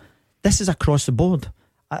this. But this is across the board.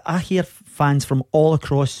 I hear fans from all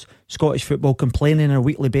across Scottish football complaining on a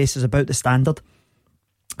weekly basis about the standard,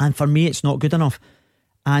 and for me it's not good enough.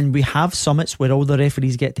 And we have summits where all the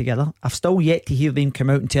referees get together. I've still yet to hear them come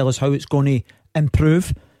out and tell us how it's going to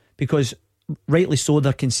improve, because rightly so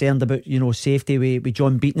they're concerned about, you know, safety with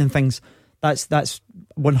John Beaton and things. That's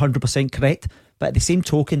 100% correct. But at the same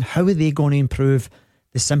token, how are they going to improve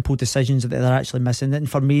the simple decisions that they're actually missing? And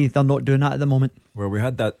for me, they're not doing that at the moment. Well, we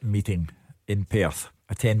had that meeting in Perth,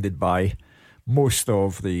 attended by most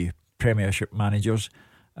of the Premiership managers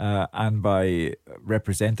and by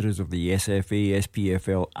representatives of the SFA,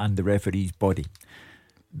 SPFL and the referees body.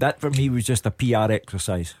 That for me was just a PR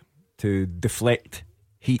exercise to deflect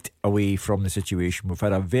heat away from the situation. We've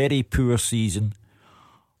had a very poor season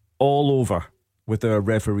all over with our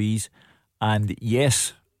referees, and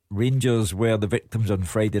yes, Rangers were the victims on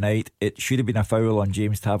Friday night. It should have been a foul on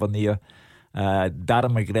James Tavernier. Darren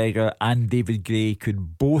McGregor and David Gray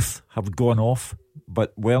could both have gone off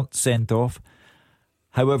but weren't sent off.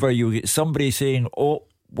 However, you get somebody saying, oh,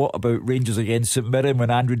 what about Rangers against St Mirren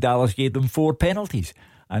when Andrew Dallas gave them 4 penalties,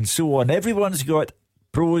 and so on. Everyone's got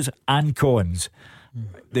pros and cons.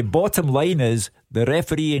 The bottom line is the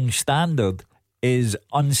refereeing standard is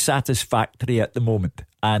unsatisfactory at the moment,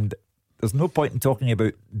 and there's no point in talking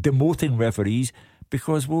about demoting referees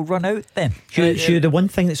because we'll run out then. Hugh, the one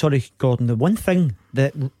thing Gordon, the one thing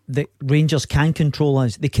that Rangers can control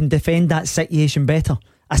is they can defend that situation better.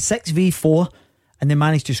 A 6v4 and they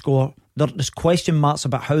manage to score. There's question marks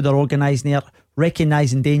about how they're organising there,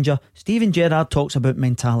 recognising danger. Steven Gerrard talks about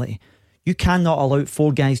mentality. You cannot allow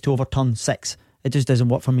 4 guys to overturn 6. It just doesn't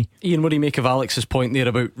work for me. Ian, what do you make of Alex's point there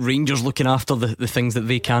about Rangers looking after the things that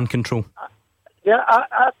they can control? Yeah,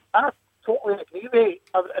 I totally agree with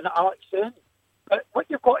Alex saying. But what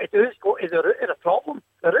you've got to do is go to the root of the problem.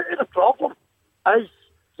 The root of the problem is,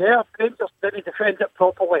 Rangers didn't defend it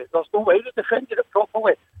properly. There's no way they defended it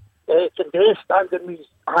properly. Kandé standing with his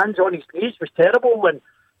hands on his knees was terrible when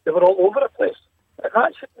they were all over the place. And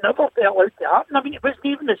that should never be allowed to happen. I mean, it wasn't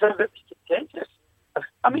even as if it was contentious.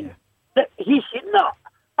 I mean, he's seen that.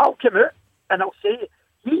 I'll come out and I'll say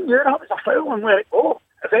he knew that was a foul and let it go.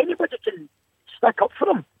 If anybody can stick up for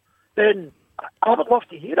him, then I would love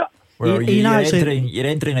to hear it. Well, you're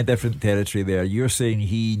entering a different territory there. You're saying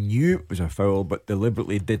he knew it was a foul but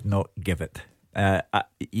deliberately did not give it.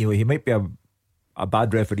 He might be a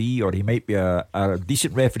bad referee, or he might be a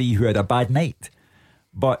decent referee who had a bad night,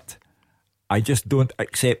 but I just don't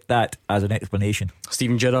accept that as an explanation.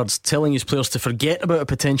 Steven Gerrard's telling his players to forget about a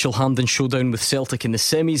potential Hampden showdown with Celtic in the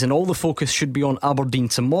semis, and all the focus should be on Aberdeen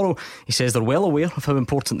tomorrow. He says they're well aware of how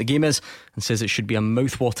important the game is, and says it should be a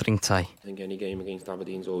mouth-watering tie. I think any game against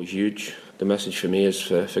Aberdeen is always huge. The message for me is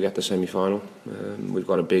forget the semi-final. We've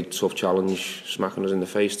got a big tough challenge smacking us in the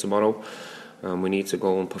face tomorrow. We need to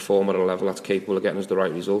go and perform at a level that's capable of getting us the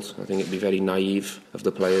right result. I think it'd be very naive of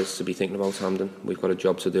the players to be thinking about Hampden. We've got a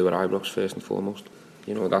job to do at Ibrox first and foremost.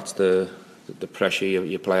 You know, that's the pressure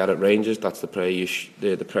you play at Rangers. That's the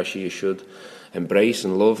pressure you should embrace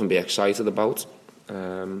and love and be excited about.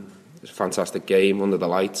 It's a fantastic game under the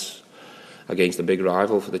lights against a big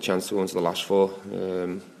rival for the chance to go into the last 4.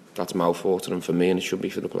 That's mouth-watering for me, and it should be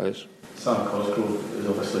for the players. Sam Cosgrove is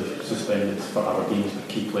obviously suspended for Aberdeen. He's been a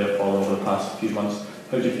key player for over the past few months.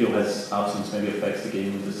 How do you feel his absence maybe affects the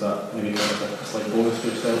game? Does that maybe come as a slight bonus to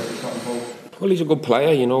yourself if he's not involved? Well, he's a good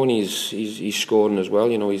player, you know, and he's scoring as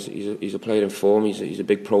well. You know, he's a player in form. He's a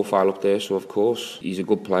big profile up there, so of course he's a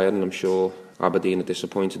good player, and I'm sure Aberdeen are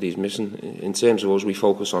disappointed he's missing. In terms of us, we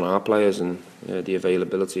focus on our players and the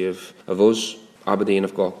availability of us. Aberdeen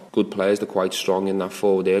have got good players, they're quite strong in that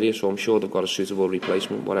forward area, so I'm sure they've got a suitable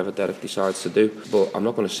replacement, whatever Derek decides to do. But I'm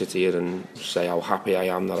not going to sit here and say how happy I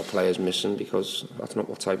am that a player's missing, because that's not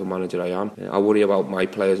what type of manager I am. I worry about my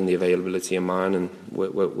players and the availability of mine, and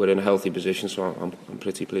we're in a healthy position, so I'm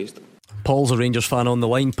pretty pleased. Paul's a Rangers fan on the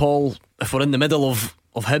line. Paul, if we're in the middle of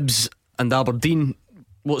Hibs and Aberdeen.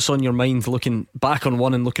 What's on your mind looking back on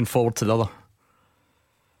one and looking forward to the other?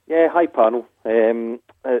 Yeah, hi panel.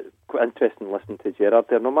 Quite interesting listening to Gerard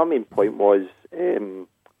there. No, my main point was,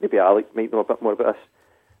 maybe Alec might know a bit more about this.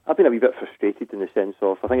 I've been a wee bit frustrated in the sense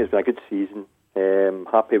of, I think it's been a good season.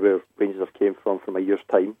 Happy where Rangers have came from a year's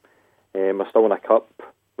time. We're still in a cup.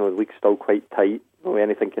 The league's still quite tight.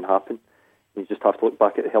 Anything can happen. You just have to look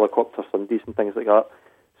back at the helicopter Sundays and things like that.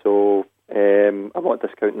 So I'm not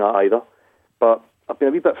discounting that either. But I've been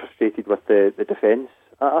a wee bit frustrated with the defence.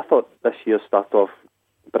 I thought this year started off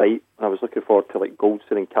bright, and I was looking forward to like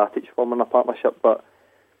Goldson and Katic forming a partnership, but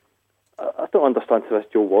I don't understand how this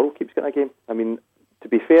Joe Worrell keeps getting a game. I mean, to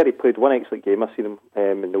be fair, he played one excellent game. I seen him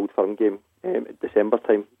in the Old Firm game at December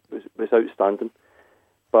time. It was outstanding,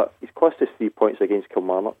 but he's cost us 3 points against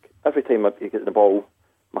Kilmarnock. Every time he gets the ball,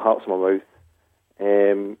 my heart's in my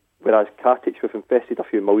mouth. Whereas Katic, we've invested a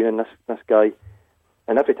few million in this guy,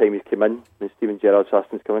 and every time he's come in, when Steven Gerrard's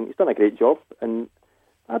asked him to come in, he's done a great job, and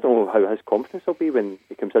I don't know how his confidence will be when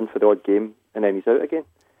he comes in for the odd game and then he's out again.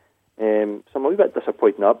 So I'm a wee bit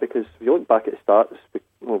disappointed in that, because if you look back at the stats,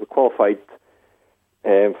 we qualified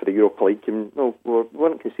for the Europa League, and we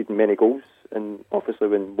weren't conceding many goals, and obviously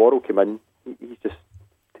when Worrell came in, he's just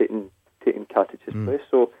taking Katic's place.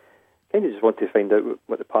 So kind of just want to find out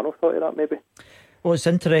what the panel thought of that, maybe. Well, it's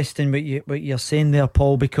interesting what you're saying there,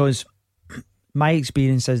 Paul, because my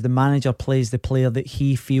experience is the manager plays the player that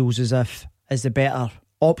he feels as if is the better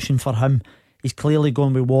option for him. He's clearly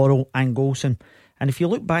going with Worrell and Goldson, and if you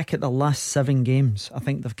look back at the last 7 games, I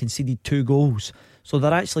think they've conceded 2 goals, so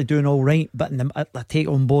they're actually doing all right. But I take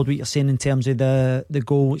on board what you're saying in terms of the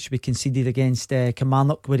goal which we conceded against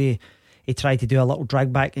Kilmarnock, where he tried to do a little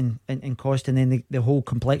drag back and cost, and then the whole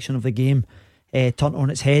complexion of the game turned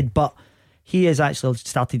on its head. But he has actually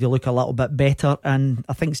started to look a little bit better, and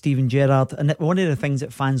I think Steven Gerrard, and one of the things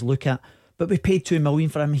that fans look at, but we paid $2 million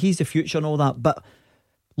for him, he's the future and all that, but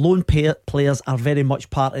loan players are very much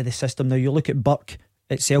part of the system now. You look at Burke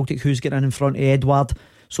at Celtic, who's getting in front of Edouard.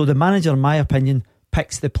 So the manager, in my opinion,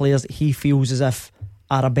 picks the players that he feels as if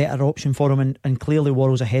are a better option for him, and clearly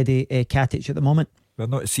Worrell's ahead of Katic at the moment. We're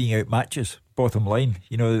not seeing out matches, bottom line.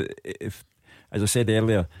 If, as I said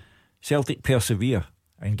earlier, Celtic persevere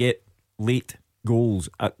and get late goals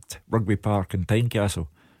at Rugby Park and Tynecastle,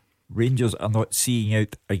 Rangers are not seeing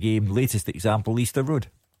out a game. Latest example, Easter Road.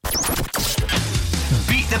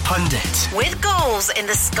 Beat the Pundit with goals in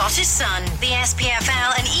the Scottish Sun, the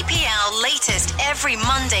SPFL and EPL latest every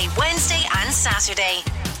Monday, Wednesday and Saturday.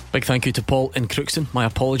 Big thank you to Paul in Crookston. My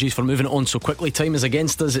apologies for moving it on so quickly. Time is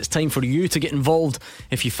against us. It's time for you to get involved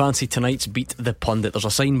if you fancy tonight's Beat the Pundit. There's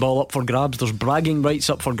a sign ball up for grabs, there's bragging rights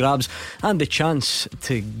up for grabs, and the chance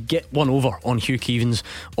to get one over on Hugh Keevins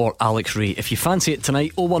or Alex Ray. If you fancy it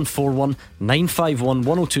tonight, 0141 951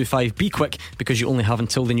 1025. Be quick, because you only have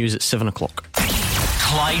until the news at 7 o'clock.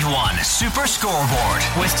 Clyde One Super Scoreboard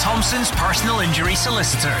with Thompson's Personal Injury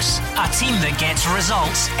Solicitors, a team that gets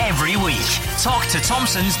results every week. Talk to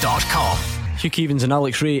Thompsons.com. Hugh Keevins and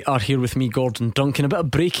Alex Ray are here with me, Gordon Duncan. A bit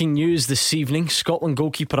of breaking news this evening. Scotland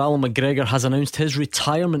goalkeeper Alan McGregor has announced his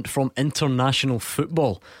retirement from international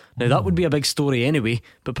football. Now that would be a big story anyway,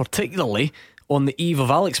 but particularly on the eve of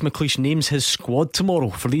Alex McLeish names his squad tomorrow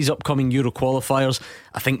for these upcoming Euro qualifiers.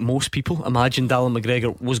 I think most people imagined Alan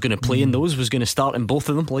McGregor was going to play in those, was going to start in both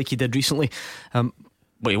of them like he did recently,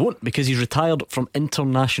 but he won't, because he's retired from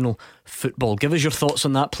international football. Give us your thoughts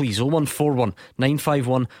on that, please. 0141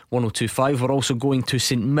 951 1025. We're also going to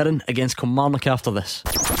St Mirren against Kilmarnock after this.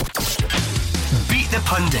 Beat the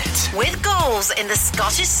Pundit with goals in the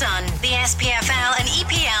Scottish Sun, the SPFL and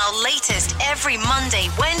EPL latest every Monday,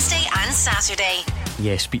 Wednesday and Saturday.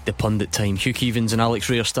 Yes, Beat the Pundit time. Hugh Keevins and Alex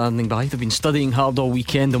Ray are standing by. They've been studying hard all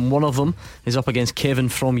weekend, and one of them is up against Kevin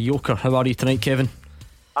from Yoker. How are you tonight, Kevin?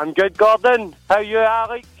 I'm good, Gordon. How are you,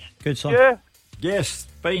 Alex? Good, sir. You? Yes,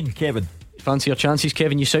 fine, Kevin. Fancy your chances,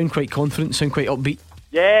 Kevin? You sound quite confident, sound quite upbeat.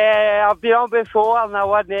 Yeah, I've been on before and I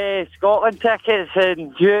won Scotland tickets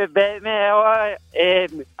and you bet me I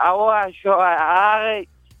want a shot at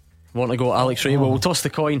Alex. Want to go Alex Ray? Well, we'll toss the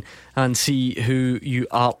coin and see who you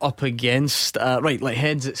are up against. Right, like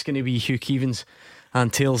heads it's going to be Hugh Keevins,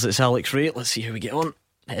 and tails it's Alex Ray. Let's see how we get on.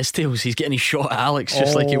 It's tails. He's getting his shot at Alex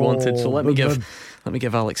just like he wanted. So let me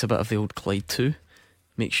give Alex a bit of the old Clyde too.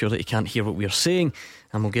 Make sure that he can't hear what we're saying,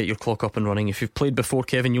 and we'll get your clock up and running. If you've played before,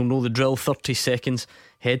 Kevin, you'll know the drill. 30 seconds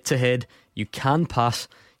head to head. You can pass.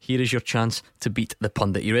 Here is your chance to beat the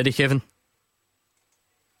pundit. You ready, Kevin?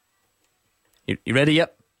 You ready?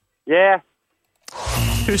 Yep. Yeah.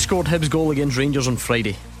 Who scored Hibs' goal against Rangers on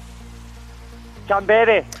Friday?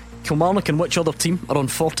 Canberra. Kilmarnock and which other team are on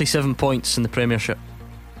 47 points in the Premiership?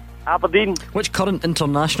 Aberdeen. Which current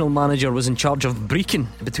international manager was in charge of Brecon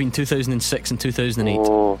between 2006 and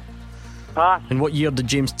 2008? Pass. In what year did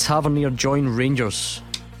James Tavernier join Rangers?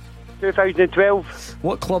 2012.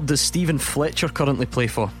 What club does Stephen Fletcher currently play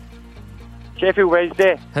for? Sheffield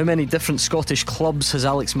Wednesday. How many different Scottish clubs has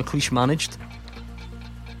Alex McLeish managed?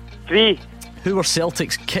 3. Who were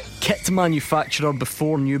Celtic's kit manufacturer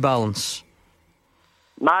before New Balance?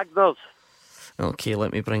 Magners. Okay,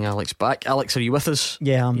 let me bring Alex back. Alex, are you with us?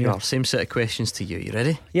 Yeah, I'm here. Same set of questions to you. You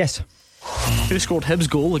ready? Yes. Who scored Hibs'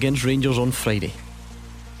 goal against Rangers on Friday?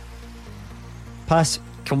 Pass.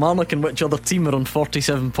 Kilmarnock and which other team are on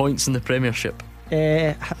 47 points in the Premiership?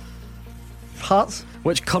 Hearts.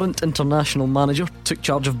 Which current international manager took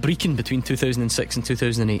charge of Brecon between 2006 and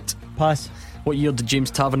 2008? Pass. What year did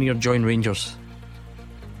James Tavernier join Rangers?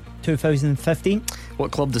 2015.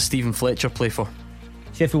 What club does Stephen Fletcher play for?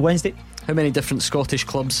 Sheffield Wednesday. How many different Scottish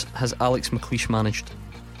clubs has Alex McLeish managed?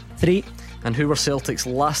 3. And who were Celtic's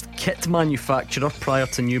last kit manufacturer prior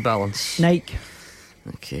to New Balance? Nike.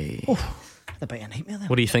 Okay. A bit of a nightmare there.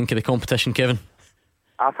 What do you think of the competition, Kevin?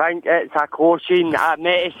 I think it's a caution. I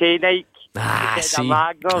meant to say Nike. See,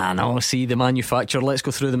 I know. See the manufacturer. Let's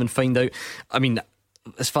go through them and find out. I mean,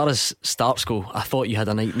 as far as starts go, I thought you had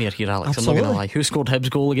a nightmare here, Alex. Absolutely. I'm not going to lie. Who scored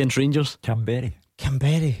Hibs' goal against Rangers? Canberry.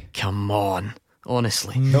 Come on.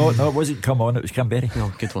 Honestly. No, it wasn't come on, it was Canberry.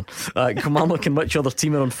 No, good one. Kilmarnock and which other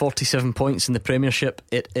team are on 47 points in the Premiership?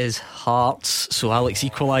 It is Hearts. So Alex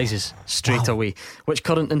equalises straight away. Which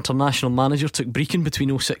current international manager took Brecon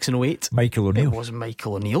between 06 and 08? Michael O'Neill. It was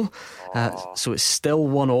Michael O'Neill. So it's still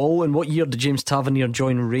 1-1. In what year did James Tavernier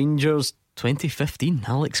join Rangers? 2015.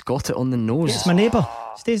 Alex got it on the nose. It's my neighbour.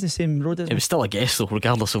 Stays in the same road as me. It was still a guess though,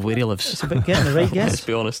 regardless of where he lives. It's about getting the right guess. Let's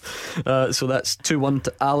be honest. So that's 2-1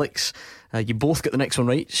 to Alex. You both get the next one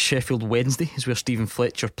right. Sheffield Wednesday is where Stephen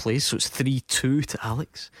Fletcher plays, so it's 3-2 to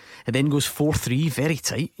Alex. It then goes 4-3, very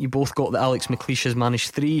tight. You both got that Alex McLeish has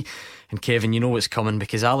managed 3. And Kevin, you know what's coming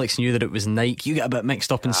because Alex knew that it was Nike. You get a bit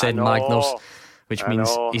mixed up and said Magners, which means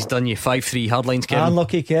he's done you 5-3. Hardlines, Kevin.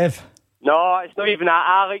 Unlucky, Kev. No, it's not even that,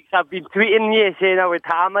 Alex. I've been tweeting you saying I would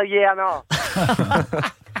hammer you, I know.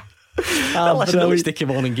 Listen, at least they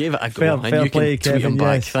came on and gave it a go. Fair you play, can tweet Kevin, him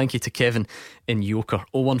back. yes. Thank you to Kevin in Yoker.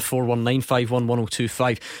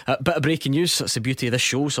 01419511025. Bit of breaking news. That's the beauty of this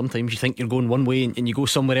show. Sometimes you think you're going one way and you go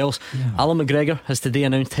somewhere else. Alan McGregor has today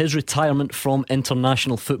announced his retirement from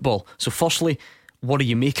international football. So firstly, what do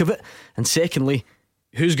you make of it? And secondly,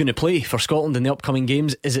 who's going to play for Scotland in the upcoming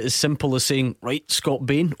games? Is it as simple as saying, right, Scott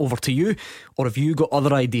Bain, over to you? Or have you got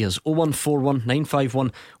other ideas?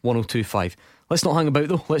 01419511025. Let's not hang about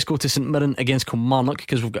though. Let's go to St Mirren against Kilmarnock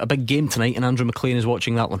because we've got a big game tonight and Andrew McLean is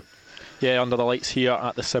watching that one. Yeah, under the lights here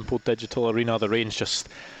at the Simple Digital Arena. The rain's just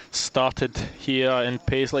started here in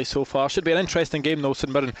Paisley so far. Should be an interesting game though.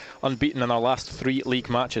 St Mirren unbeaten in their last 3 league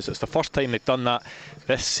matches. It's the first time they've done that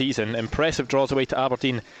this season. Impressive draws away to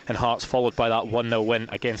Aberdeen and Hearts, followed by that 1-0 win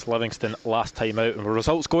against Livingston last time out. And with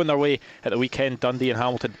results going their way at the weekend, Dundee and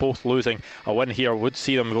Hamilton both losing, a win here would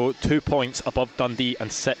see them go 2 points above Dundee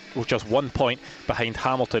and sit with just 1 point behind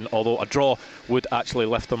Hamilton, although a draw would actually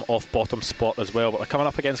lift them off bottom spot as well. But they're coming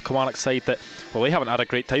up against Kilmarnock's side that, well, they haven't had a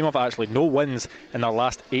great time of it actually. No wins in their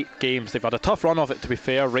last 8 games. They've had a tough run of it, to be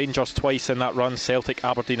fair. Rangers twice in that run, Celtic,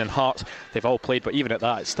 Aberdeen and Hearts, they've all played, but even at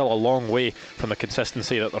that, it's still a long way from the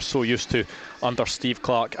consistency that they're so used to under Steve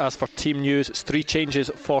Clarke. As for team news, it's 3 changes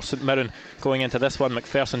for St Mirren going into this one.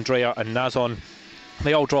 McPherson, Dreyer and Nazon,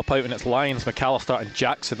 they all drop out, and it's Lyons, McAllister and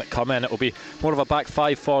Jackson that come in. It will be more of a back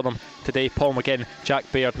 5 for them today. Paul McGinn,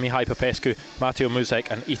 Jack Baird, Mihai Popescu, Matteo Muzek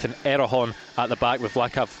and Ethan Errahon at the back, with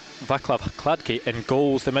Vaclav Kladke in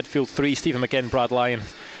goals. The midfield 3, Stephen McGinn, Brad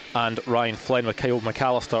Lyons and Ryan Flynn, with Kyle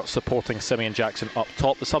McAllister supporting Simeon Jackson up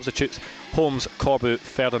top. The substitutes: Holmes, Corbu,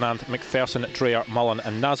 Ferdinand, McPherson, Dreyer, Mullen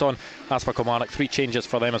and Nazon. As for Kilmarnock, 3 changes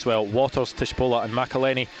for them as well. Waters, Tishbola and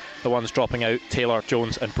McElhenney, the ones dropping out. Taylor,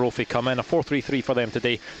 Jones and Brophy come in. A 4-3-3 for them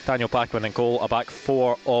today. Daniel Bachman in goal. A back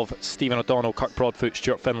 4 of Stephen O'Donnell, Kirk Broadfoot,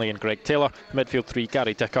 Stuart Finlay and Greg Taylor. Midfield 3,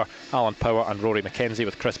 Gary Dicker, Alan Power and Rory McKenzie,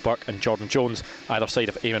 with Chris Burke and Jordan Jones either side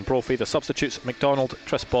of Eamon Brophy. The substitutes: McDonald,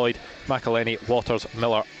 Tris Boyd, McElhenney, Waters,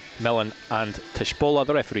 Miller, Millen and Tishbola.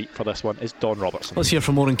 The referee for this one is Don Robertson. Let's hear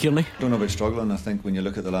from Oran Kearney. Don't know about struggling. I think when you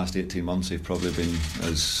look at the last 18 months, they've probably been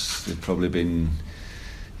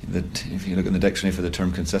that if you look in the dictionary for the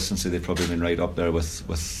term consistency, they've probably been right up there with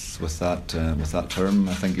that term.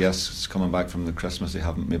 I think yes, it's coming back from the Christmas, they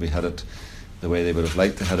haven't maybe hit it the way they would have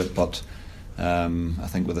liked to hit it, but I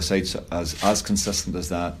think with the sides as consistent as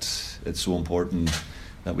that, it's so important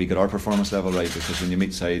that we get our performance level right, because when you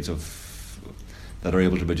meet sides that are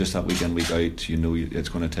able to be just that week in, week out, you know it's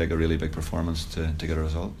going to take a really big performance to get a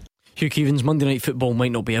result. Hugh Keevins, Monday Night Football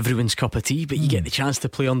might not be everyone's cup of tea, but you get the chance to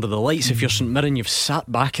play under the lights. If you're St Mirren, you've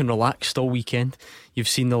sat back and relaxed all weekend. You've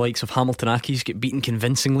seen the likes of Hamilton Accies get beaten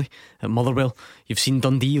convincingly at Motherwell. You've seen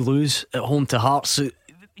Dundee lose at home to Hearts. So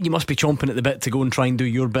you must be chomping at the bit to go and try and do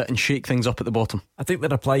your bit and shake things up at the bottom. I think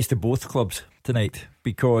that applies to both clubs tonight,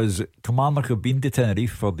 because Kilmarnock have been to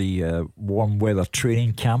Tenerife for the warm weather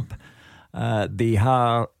training camp. They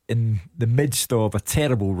are in the midst of a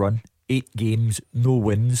terrible run, 8 games, no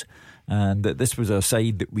wins, and this was a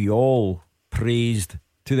side that we all praised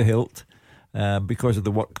to the hilt because of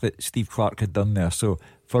the work that Steve Clarke had done there. So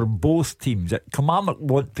for both teams, Kilmarnock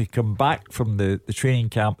want to come back from the training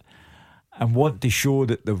camp and want to show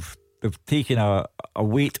that they've taken a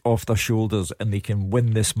weight off their shoulders and they can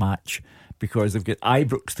win this match, because they've got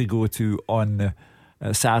Ibrox to go to on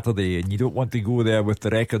Saturday, and you don't want to go there with the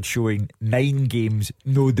record showing 9 games,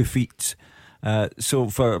 no defeats. So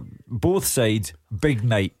for both sides, big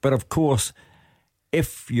night. But of course,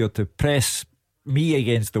 if you're to press me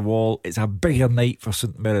against the wall, it's a bigger night for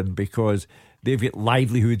St Mirren, because they've got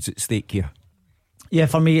livelihoods at stake here. Yeah,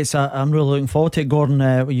 for me, I'm really looking forward to it, Gordon.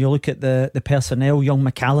 When you look at the personnel, young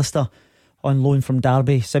McAllister on loan from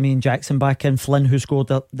Derby, Simeon Jackson back in, Flynn, who scored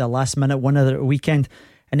the last minute winner at the weekend.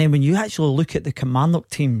 And then when you actually look at the Kilmarnock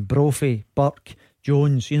team, Brophy, Burke,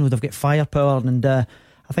 Jones, they've got firepower, and I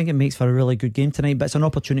think it makes for a really good game tonight. But it's an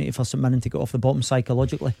opportunity for St Mirren to get off the bottom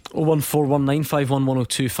psychologically.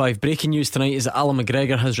 01419511025. Breaking news tonight is that Alan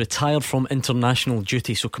McGregor has retired from international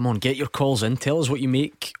duty. So come on, get your calls in. Tell us what you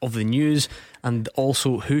make of the news, and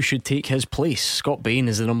also who should take his place. Scott Bain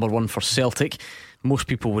is the number 1 for Celtic. Most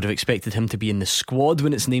people would have expected him to be in the squad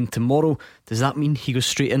when it's named tomorrow. Does that mean he goes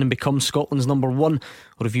straight in and becomes Scotland's number 1?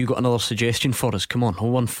 Or have you got another suggestion for us? Come on,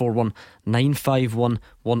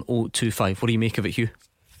 01419511025. What do you make of it, Hugh?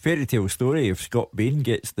 Fairy tale story if Scott Bain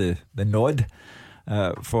gets the nod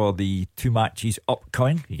for the 2 matches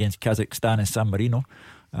upcoming against Kazakhstan and San Marino.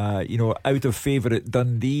 Out of favourite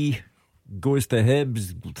Dundee, goes to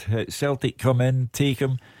Hibs. Celtic come in, take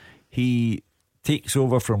him. He takes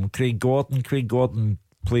over from Craig Gordon. Craig Gordon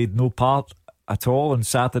played no part at all in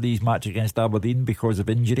Saturday's match against Aberdeen because of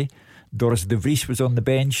injury. Doris De Vries was on the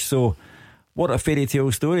bench. So what a fairy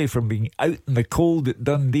tale story, from being out in the cold at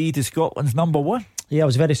Dundee to Scotland's number 1. Yeah, I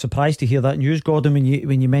was very surprised to hear that news, Gordon, when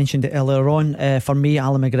you mentioned it earlier on. For me,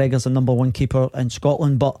 Alan McGregor's the number 1 keeper in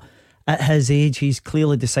Scotland, but at his age, he's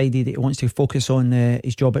clearly decided that he wants to focus on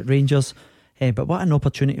his job at Rangers. But what an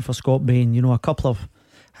opportunity for Scott Bain. A couple of,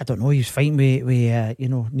 I don't know, he was fighting with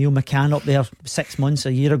Neil McCann up there 6 months,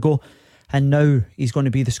 a year ago, and now he's going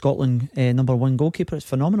to be the Scotland number 1 goalkeeper. It's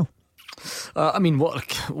phenomenal. What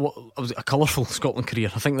was it, a colourful Scotland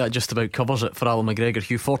career. I think that just about covers it for Alan McGregor.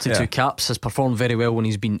 Hugh, 42 caps, has performed very well when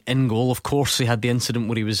he's been in goal. Of course, he had the incident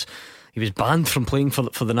where he was banned from playing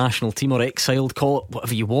for the national team, or exiled, call it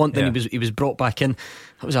whatever you want. Then he was brought back in.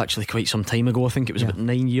 That was actually quite some time ago. I think it was about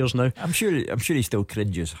 9 years now. I'm sure he still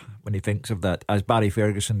cringes when he thinks of that, as Barry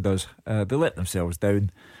Ferguson does. They let themselves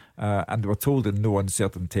down, and they were told in no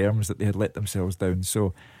uncertain terms that they had let themselves down.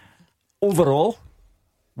 So overall,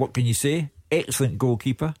 what can you say? Excellent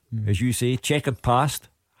goalkeeper, as you say. Checkered past,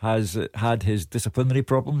 has had his disciplinary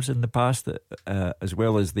problems in the past, as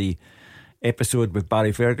well as the episode with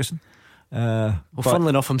Barry Ferguson. Funnily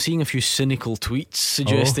enough, I'm seeing a few cynical tweets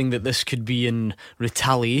suggesting that this could be in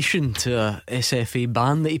retaliation to a SFA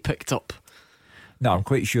ban that he picked up. No, I'm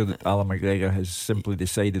quite sure that Alan McGregor has simply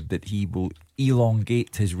decided that he will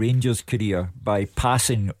elongate his Rangers career by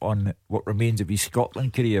passing on what remains of his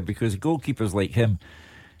Scotland career, because goalkeepers like him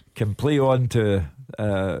can play on to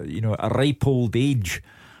a ripe old age.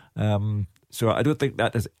 So I don't think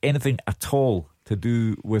that has anything at all to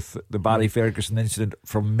do with the Barry Ferguson incident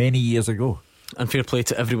from many years ago. And fair play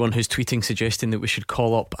to everyone who's tweeting suggesting that we should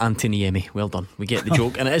call up Anthony Niemi. Well done, we get the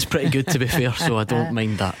joke. And it is pretty good, to be fair, so I don't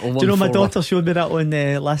mind that. Do you know, my daughter showed me that on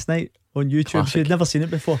last night on YouTube. Classic. She had never seen it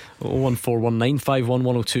before.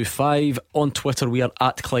 01419511025. On Twitter we are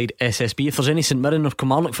at Clyde SSB. If there's any St Mirren or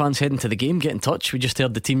Kilmarnock fans heading to the game, get in touch. We just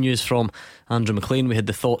heard the team news from Andrew McLean. We had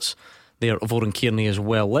the thoughts there of Oran Kearney as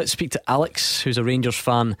well. Let's speak to Alex, who's a Rangers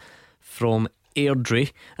fan from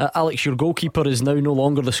Airdrie. Alex, your goalkeeper is now no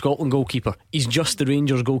longer the Scotland goalkeeper. He's just the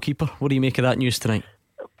Rangers goalkeeper. What do you make of that news tonight?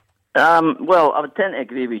 Well, I would tend to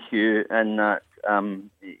agree with Hugh in that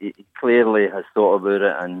he clearly has thought about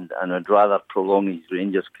it and would rather prolong his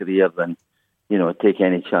Rangers career than take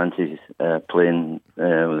any chances playing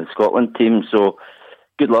with the Scotland team. So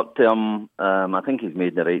good luck to him. I think he's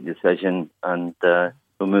made the right decision, and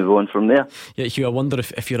move on from there. Yeah, Hugh, I wonder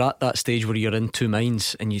if you're at that stage where you're in two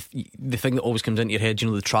minds, and the thing that always comes into your head,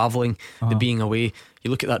 the travelling, the being away. You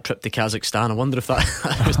look at that trip to Kazakhstan. I wonder if that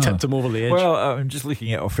was tipped him over the edge. Well, I'm just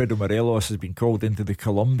looking at Alfredo Morelos has been called into the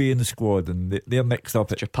Colombian squad, and they're mixed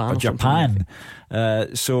up at Japan.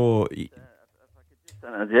 So,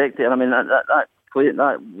 interject there. I mean,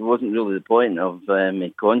 that wasn't really the point of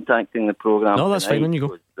me contacting the programme. No, that's fine. When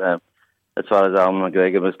you go. As far as Alan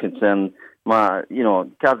McGregor was concerned, cards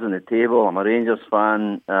on the table. I'm a Rangers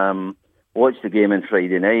fan. Watched the game on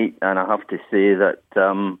Friday night, and I have to say that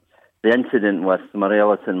the incident with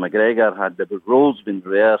Morelos and McGregor, had the roles been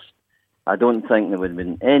reversed, I don't think there would have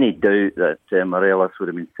been any doubt that Morelos would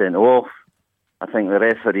have been sent off. I think the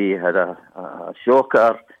referee had a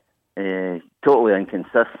shocker, totally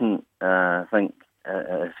inconsistent. I think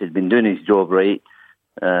if he'd been doing his job right,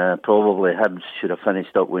 probably Hibs should have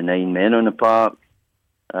finished up with 9 men on the park.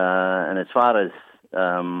 And as far as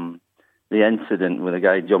the incident with the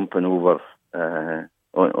guy jumping over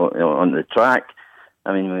on the track,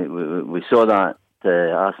 I mean, we saw that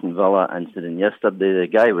Aston Villa incident yesterday. The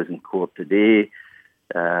guy was in court today.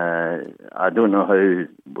 I don't know how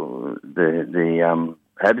the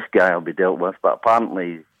Hibs guy will be dealt with, but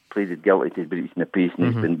apparently he's pleaded guilty to breaching the peace, and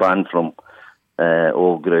he's been banned from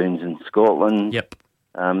all grounds in Scotland. Yep.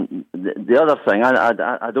 The other thing,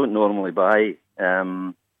 I don't normally buy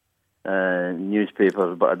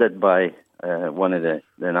newspapers, but I did buy one of the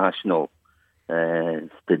national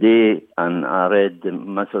today, and I read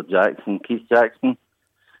Mr. Jackson, Keith Jackson,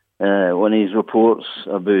 one of his reports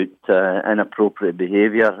about inappropriate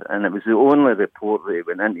behaviour, and it was the only report that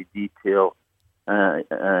went into detail,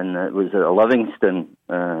 and it was a Livingston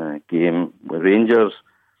game with Rangers,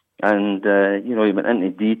 and he went into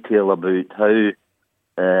detail about how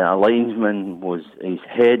a linesman his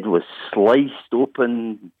head was sliced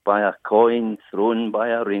open by a coin thrown by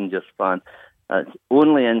a Rangers fan. It's the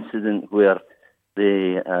only incident where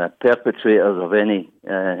the perpetrators of any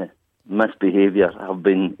misbehaviour have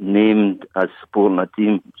been named as supporting a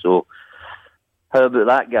team. So how about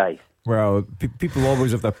that guy? Well, people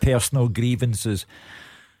always have their personal grievances.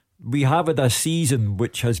 We have had a season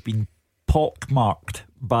which has been pockmarked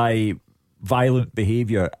by violent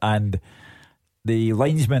behaviour, and the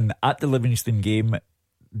linesman at the Livingston game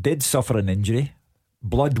did suffer an injury.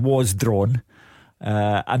 Blood was drawn,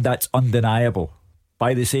 and that's undeniable.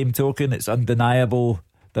 By the same token, it's undeniable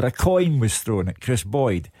that a coin was thrown at Chris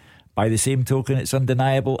Boyd. By the same token, it's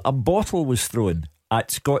undeniable a bottle was thrown at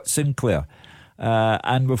Scott Sinclair.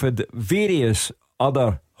 And we've had various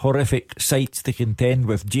other horrific sights to contend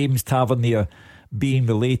with, James Tavernier being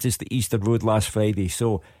the latest at Easter Road last Friday.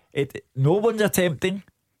 So no one's attempting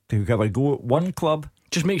to have a go at one club.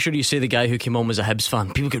 Just make sure you say the guy who came on was a Hibs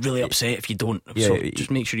fan. People get really upset if you don't. Yeah, so just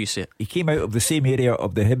make sure you say it. He came out of the same area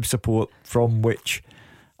of the Hibs support from which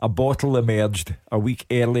a bottle emerged a week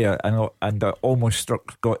earlier and almost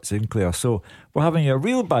struck Scott Sinclair. So we're having a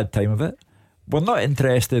real bad time of it. We're not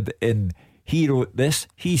interested in he wrote this,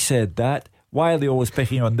 he said that, why are they always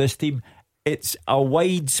picking on this team? It's a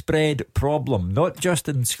widespread problem, not just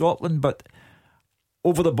in Scotland but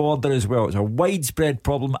over the border as well. It's a widespread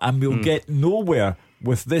problem, and we'll get nowhere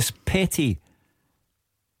with this petty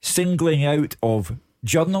singling out of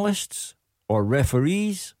journalists or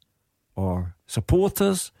referees or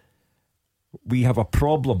supporters. We have a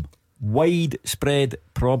problem, widespread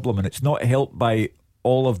problem, and it's not helped by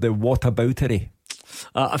all of the whataboutery.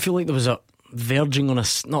 I feel like there was a verging on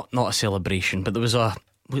not a celebration, but there was a,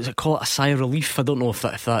 what does it call it, a sigh of relief? I don't know if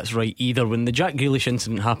that's right either. When the Jack Grealish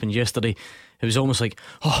incident happened yesterday, it was almost like,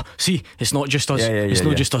 oh, see, it's not just us. It's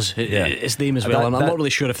not just us. It's them as well. I'm not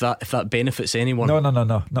really sure if that benefits anyone. No,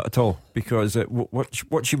 not at all. Because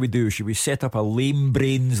what should we do? Should we set up a lame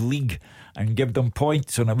brains league and give them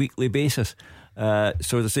points on a weekly basis? So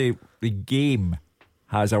as I say, the game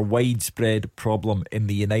has a widespread problem in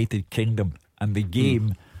the United Kingdom, and the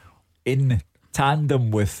game, in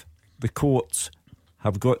tandem with the courts,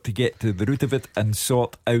 have got to get to the root of it and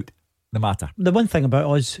sort out the matter. The one thing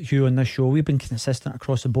about us, Hugh, on this show, we've been consistent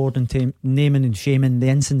across the board in naming and shaming the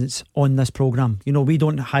incidents on this programme. We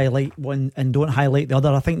don't highlight one and don't highlight the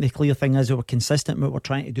other. I think the clear thing is that we're consistent in what we're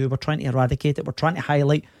trying to do. We're trying to eradicate it. We're trying to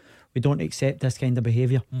highlight. We don't accept this kind of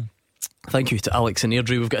behaviour. Thank you to Alex and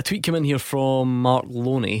Airdrie. We've got a tweet come in here from Mark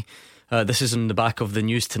Loney. This is in the back of the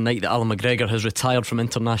news tonight that Alan McGregor has retired from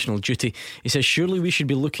international duty. He says, surely we should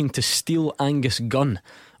be looking to steal Angus Gunn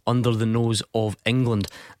under the nose of England.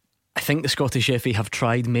 I think the Scottish FA have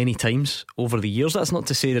tried many times over the years. That's not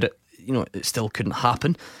to say that it still couldn't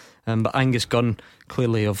happen, but Angus Gunn,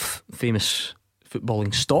 clearly of famous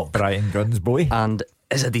footballing stock, Brian Gunn's boy, and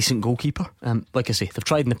is a decent goalkeeper. Like I say, they've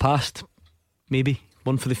tried in the past. Maybe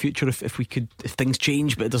one for the future if things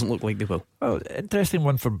change, but it doesn't look like they will. Well, interesting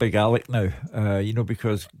one for Big Alec now.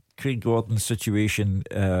 Because Craig Gordon's situation,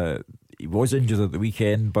 he was injured at the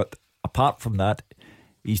weekend, but apart from that,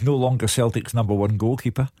 he's no longer Celtic's number one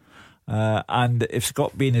goalkeeper. And if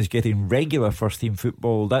Scott Bain is getting regular first team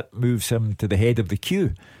football, that moves him to the head of the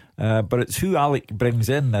queue. But it's who Alec brings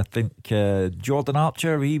in. I think Jordan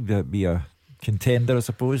Archer, he'd be a contender, I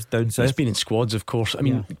suppose, down south. He's been in squads, of course. I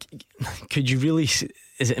mean, could you really?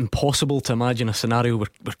 Is it impossible to imagine a scenario where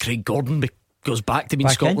Craig Gordon goes back to being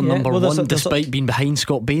Scotland number one, despite being behind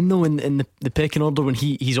Scott Bain, though, in the pecking order when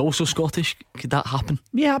he's also Scottish? Could that happen?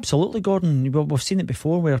 Yeah, absolutely, Gordon. We've seen it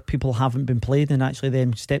before where people haven't been played and actually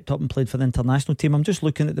then stepped up and played for the international team. I'm just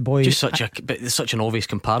looking at the boy. Just such an obvious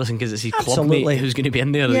comparison because it's his clubmate who's going to be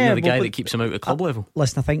in there, the guy that keeps him out at club level.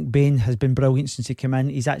 Listen, I think Bain has been brilliant since he came in.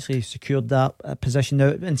 He's actually secured that position now.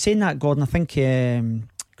 And saying that, Gordon, I think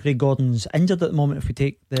Craig Gordon's injured at the moment. If we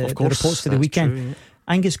take the reports for the weekend. True, yeah.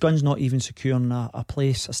 Angus Gunn's not even securing a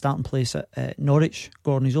starting place at Norwich.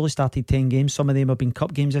 Gordon, he's only started 10 games. Some of them have been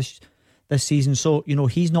cup games this season. So,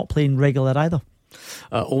 he's not playing regular either.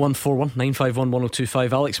 0141 951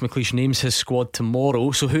 1025. Alex McLeish names his squad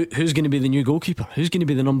tomorrow. So who's going to be the new goalkeeper? Who's going to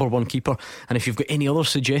be the number one keeper? And if you've got any other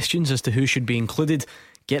suggestions as to who should be included,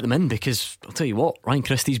 get them in, because I'll tell you what, Ryan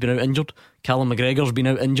Christie's been out injured, Callum McGregor's been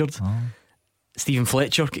out injured. Stephen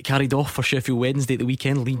Fletcher got carried off for Sheffield Wednesday at the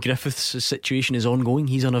weekend. Lee Griffiths' situation is ongoing.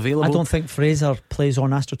 He's unavailable. I don't think Fraser plays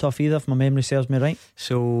on AstroTurf either, if my memory serves me right.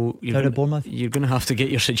 So you're going to have to get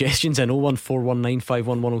your suggestions in.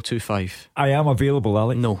 01419511025. I am available,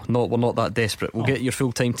 Alex. No, we're not that desperate. We'll get your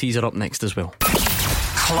full-time teaser up next as well.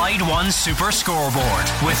 Clyde One Super Scoreboard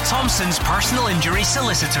with Thompson's personal injury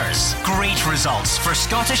solicitors. Great results for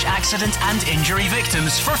Scottish accident and injury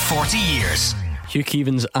victims for 40 years. Hugh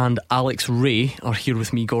Keevins and Alex Ray are here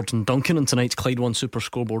with me, Gordon Duncan, on tonight's Clyde One Super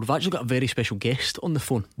Scoreboard. We've actually got a very special guest on the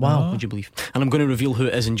phone. Wow. Would you believe? And I'm going to reveal who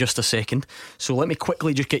it is in just a second. So let me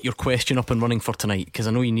quickly just get your question up and running for tonight, because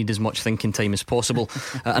I know you need as much thinking time as possible.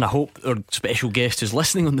 And I hope our special guest who's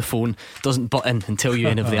listening on the phone doesn't butt in and tell you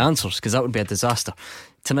any of the answers, because that would be a disaster.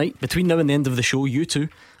 Tonight, between now and the end of the show, you two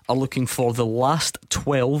are looking for the last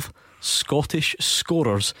 12 Scottish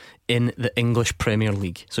scorers in the English Premier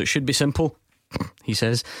League. So it should be simple. He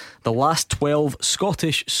says the last 12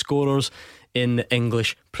 Scottish scorers in the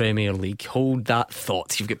English Premier League. Hold that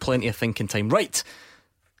thought, you've got plenty of thinking time. Right,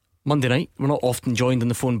 Monday night, we're not often joined on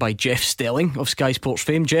the phone by Jeff Stelling of Sky Sports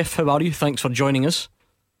fame. Jeff, how are you? Thanks for joining us.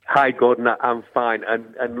 Hi Gordon, I'm fine,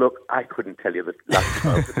 and look, I couldn't tell you the last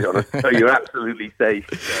 12, to be honest, so you're absolutely safe.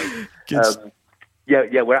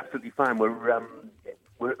 Yeah, we're absolutely fine. We're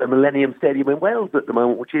at the Millennium Stadium in Wales at the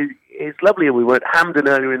moment, which is lovely. We were at Hampden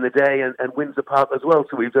earlier in the day and Windsor Park as well.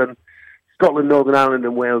 So we've done Scotland, Northern Ireland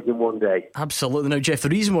and Wales in one day. Absolutely. Now, Jeff, the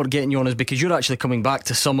reason we're getting you on is because you're actually coming back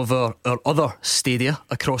to some of our other stadia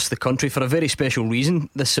across the country for a very special reason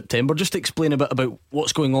this September. Just explain a bit about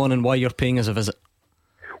what's going on and why you're paying us a visit.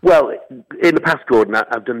 Well, in the past, Gordon,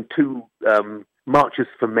 I've done 2 marches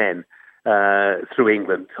for men through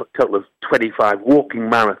England, a total of 25 walking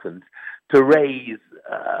marathons to raise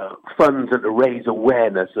funds and to raise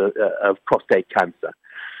awareness of prostate cancer.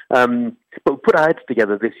 But we put our heads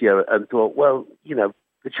together this year and thought, well, the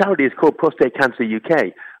charity is called Prostate Cancer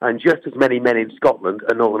UK, and just as many men in Scotland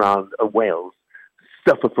and Northern Ireland and Wales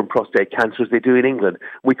suffer from prostate cancer as they do in England.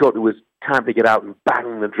 We thought it was time to get out and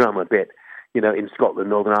bang the drum a bit, in Scotland,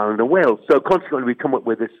 Northern Ireland and Wales. So consequently, we come up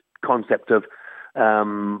with this concept of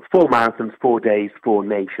 4 marathons, 4 days, 4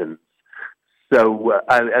 nations. So,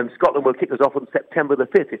 and Scotland will kick us off on September the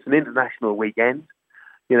 5th. It's an international weekend,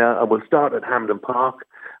 and we'll start at Hampden Park.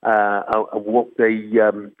 I'll walk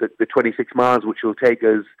the 26 miles, which will take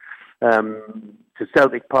us to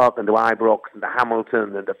Celtic Park and to Ibrox and to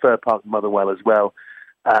Hamilton and to Fir Park, Motherwell as well,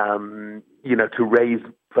 to raise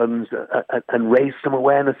funds and raise some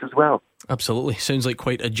awareness as well. Absolutely. Sounds like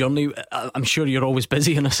quite a journey. I'm sure you're always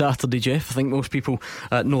busy on a Saturday, Jeff. I think most people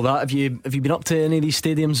know that. Have you been up to any of these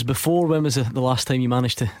stadiums before? When was the last time you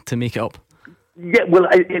managed to make it up? Yeah, well,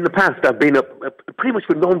 in the past I've been up pretty much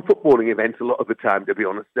for non-footballing events a lot of the time, to be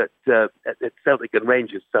honest, at Celtic and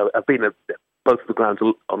Rangers. So I've been at both of the grounds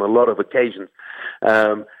on a lot of occasions.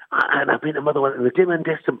 And I've been to Motherwell in the dim and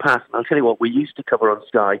distant past. And I'll tell you what, we used to cover on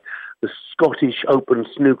Sky the Scottish Open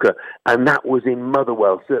snooker, and that was in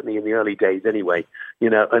Motherwell, certainly in the early days anyway,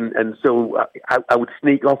 and so I would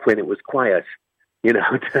sneak off when it was quiet,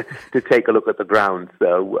 to take a look at the ground.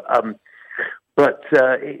 So, but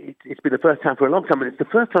it's been the first time for a long time, and it's the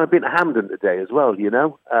first time I've been to Hampden today as well, and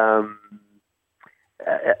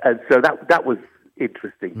so that was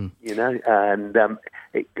interesting, you know, and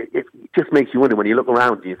it just makes you wonder when you look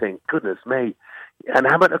around. You think, goodness me, and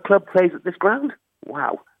how about a club plays at this ground?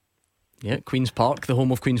 Wow. Yeah, Queen's Park, the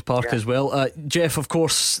home of Queen's Park as well. Jeff, of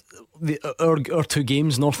course, our two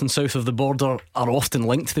games, north and south of the border, are often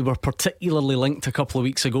linked. They were particularly linked a couple of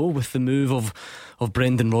weeks ago with the move of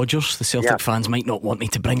Brendan Rodgers. The Celtic fans might not want me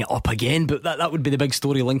to bring it up again, but that would be the big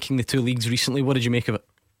story linking the two leagues recently. What did you make of it?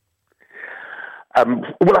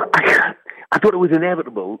 Well, I thought it was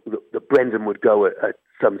inevitable that Brendan would go at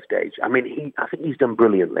some stage. I mean, I think he's done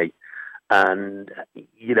brilliantly. And,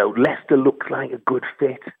 you know, Leicester looks like a good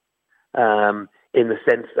fit in the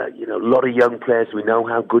sense that, you know, a lot of young players, we know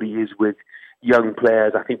how good he is with young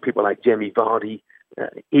players. I think people like Jamie Vardy,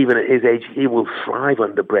 even at his age, he will thrive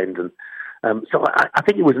under Brendan. So I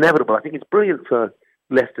think it was inevitable. I think it's brilliant for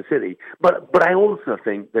Leicester City. But I also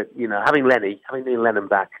think that, you know, having Neil Lennon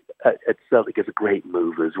back at Celtic is a great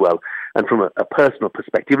move as well. And from a personal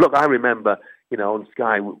perspective, look, I remember, you know, on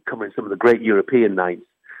Sky covering some of the great European nights,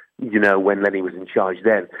 you know, when Lenny was in charge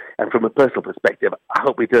then. And from a personal perspective, I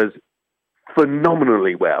hope he does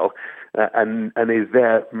phenomenally well and is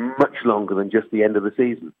there much longer than just the end of the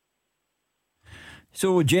season.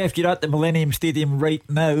 So, Jeff, you're at the Millennium Stadium right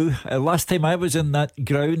now. Last time I was in that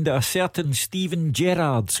ground, a certain Steven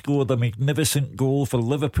Gerrard scored a magnificent goal for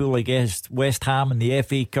Liverpool against West Ham in the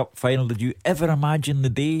FA Cup final. Did you ever imagine the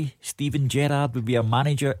day Steven Gerrard would be a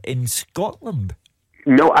manager in Scotland?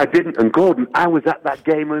 No, I didn't. And Gordon, I was at that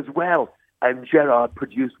game as well. And Gerrard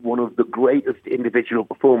produced one of the greatest individual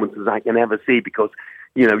performances I can ever see because,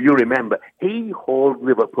 you know, you remember, he hauled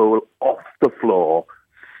Liverpool off the floor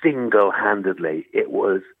single-handedly. It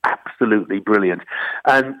was absolutely brilliant.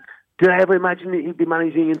 And did I ever imagine that he'd be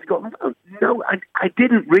managing in Scotland? No, I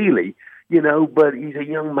didn't really, you know, but he's a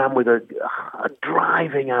young man with a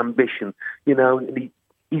driving ambition, you know.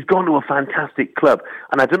 He's gone to a fantastic club.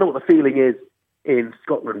 And I don't know what the feeling is in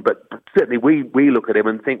Scotland, but certainly we look at him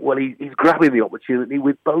and think, well, he's grabbing the opportunity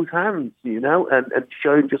with both hands, you know, and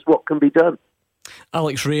showing just what can be done.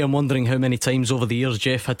 Alex Rae, I'm wondering how many times over the years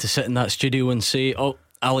Jeff had to sit in that studio and say, oh,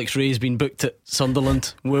 Alex Rae's been booked at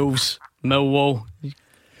Sunderland, Wolves, Millwall.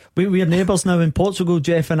 We're neighbours now in Portugal,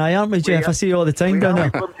 Jeff and I, aren't we, Jeff? I see you all the time down there.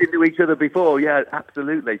 We've bumped into each other before, yeah,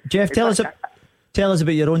 absolutely. Jeff, tell us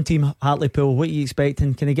about your own team, Hartlepool. What are you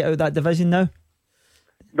expecting? Can you get out of that division now?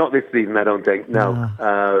 Not this season, I don't think,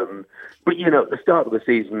 no. But, you know, at the start of the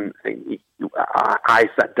season, I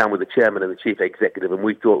sat down with the chairman and the chief executive, and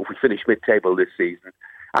we thought if we finish mid-table this season,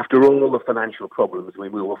 after all the financial problems, we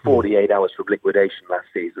were 48 hours from liquidation last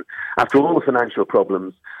season. After all the financial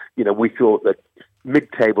problems, you know, we thought that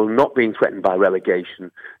mid-table, not being threatened by relegation,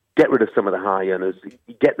 get rid of some of the high earners,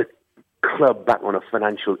 get the club back on a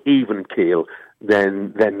financial even keel,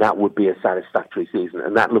 then that would be a satisfactory season.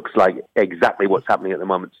 And that looks like exactly what's happening at the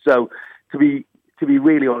moment. So, to be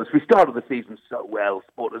really honest, we started the season so well.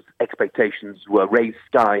 Supporters' expectations were raised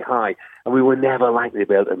sky high, and we were never likely to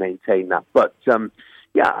be able to maintain that. But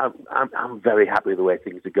yeah, I'm very happy with the way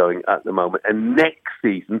things are going at the moment. And next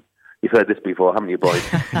season, you've heard this before, haven't you, boys?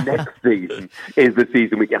 Next season is the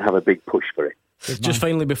season we can have a big push for it. Just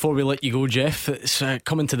finally, before we let you go, Jeff, it's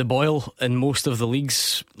coming to the boil in most of the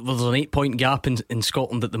leagues. There's an 8-point gap in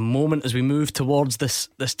Scotland at the moment as we move towards this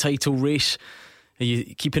title race. Are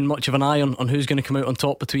you keeping much of an eye on who's going to come out on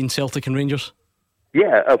top between Celtic and Rangers?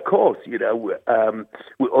 Yeah, of course. You know,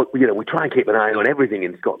 we try and keep an eye on everything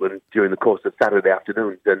in Scotland during the course of Saturday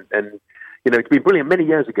afternoons, and you know, it's been brilliant. Many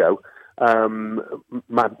years ago,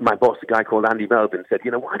 my boss, a guy called Andy Melvin, said,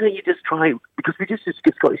 you know, why don't you just try, because we just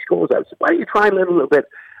get Scottish scores out, so why don't you try and learn a little bit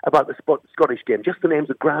about the Scottish game, just the names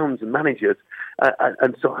of grounds and managers.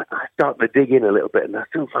 And so I started to dig in a little bit, and I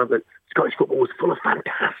still found that Scottish football was full of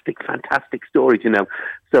fantastic stories, you know.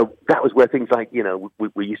 So that was where things like, you know,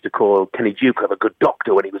 we used to call Kenny Duke a good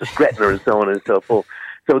doctor when he was a Gretna and so on and so forth.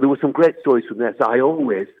 So there were some great stories from there. So I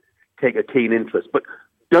always take a keen interest. But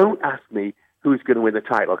don't ask me who's going to win the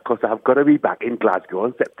title, because I've got to be back in Glasgow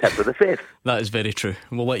on September the 5th. That is very true.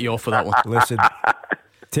 We'll let you off with that one. Listen,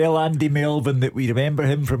 tell Andy Melvin that we remember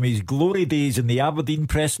him from his glory days in the Aberdeen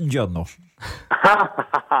Press and Journal.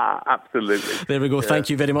 Absolutely. There we go. Thank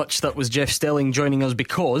you very much. That was Jeff Stelling joining us,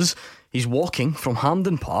 because he's walking from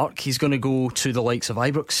Hampden Park. He's going to go to the likes of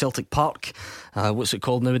Ibrox, Celtic Park, what's it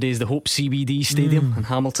called nowadays, the Hope CBD Stadium in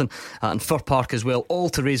Hamilton, and Fir Park as well, all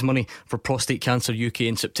to raise money for Prostate Cancer UK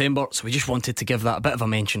in September. So we just wanted to give that a bit of a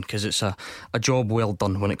mention, because it's a job well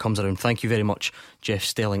done when it comes around. Thank you very much, Jeff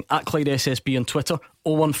Stelling. At Clyde SSB on Twitter,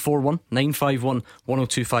 0141 951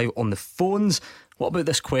 1025 on the phones. What about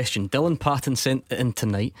this question? Dylan Patton sent it in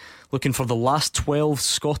tonight, looking for the last 12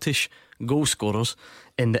 Scottish goal scorers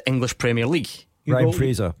in the English Premier League. Ryan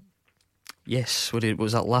Fraser. Yes,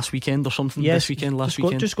 was that last weekend or something? Yes, this weekend, last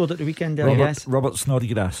weekend. Just scored at the weekend. Robert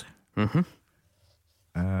Snodgrass.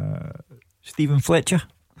 Stephen Fletcher.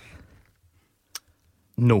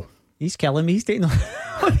 No, he's killing me. He's taking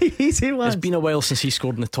easy ones. It's been a while since he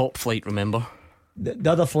scored in the top flight. Remember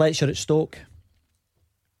the other Fletcher at Stoke.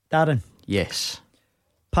 Darren. Yes.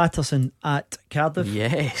 Patterson at Cardiff.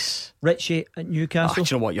 Yes. Ritchie at Newcastle.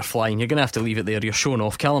 Do you know what? You're flying. You're going to have to leave it there. You're showing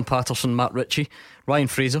off. Callum Patterson, Matt Ritchie, Ryan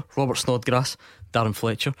Fraser, Robert Snodgrass, Darren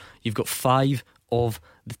Fletcher. You've got 5 of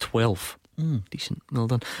the 12. Decent. Well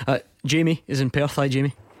done. Jamie is in Perth. Hi,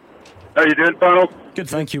 Jamie. How you doing, panel? Good,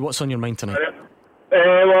 thank you. What's on your mind tonight?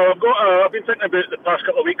 Well, I've been thinking about the past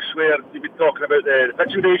couple of weeks where you've been talking about the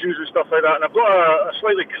pitch invasions and stuff like that, and I've got a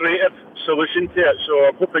slightly creative solution to it, so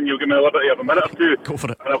I'm hoping you'll give me the liberty of a minute or two. Go for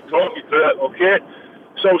it. And I'll talk you through it, okay?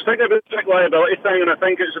 So I was thinking about the strict liability thing, and I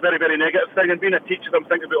think it's a very, very negative thing, and being a teacher, I'm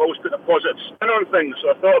thinking about always putting a positive spin on things,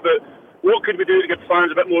 so I thought about what could we do to give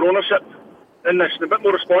fans a bit more ownership in this, and a bit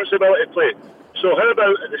more responsibility to play. So how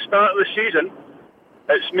about at the start of the season,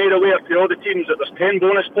 it's made aware to all the teams that there's 10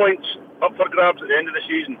 bonus points up for grabs at the end of the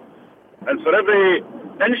season. And for every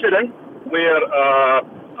incident where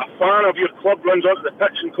a fan of your club runs onto the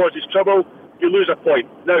pitch and causes trouble, you lose a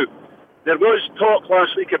point. Now, there was talk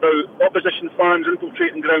last week about opposition fans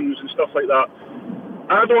infiltrating grounds and stuff like that.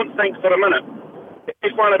 I don't think for a minute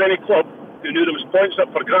any fan of any club who knew there was points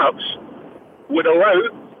up for grabs would allow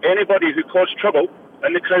anybody who caused trouble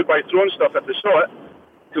in the crowd by throwing stuff, if they saw it,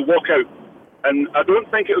 to walk out. And I don't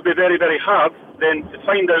think it would be very, very hard then to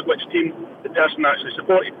find out which team the person actually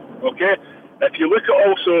supported. Okay? If you look at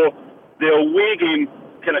also the away game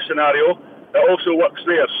kind of scenario, it also works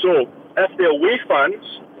there. So if the away fans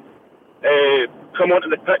come onto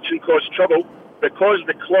the pitch and cause trouble, because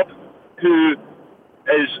the club who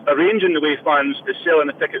is arranging the away fans is selling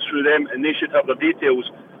the tickets through them and they should have their details,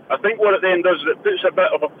 I think what it then does is it puts a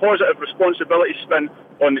bit of a positive responsibility spin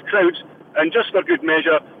on the crowds. And just for good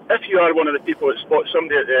measure, if you are one of the people that spots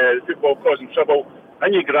somebody at the football causing trouble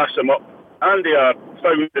and you grass them up and they are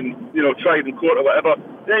found and tried in court or whatever,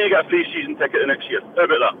 then you get a free season ticket the next year. How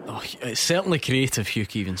about that? Oh, it's certainly creative, Hugh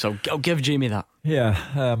Keevan, so I'll give Jamie that.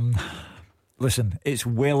 Yeah, listen, it's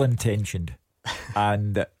well intentioned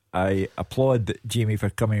and I applaud Jamie for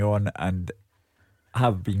coming on and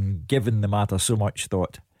have been given the matter so much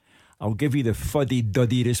thought. I'll give you the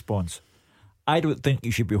fuddy-duddy response. I don't think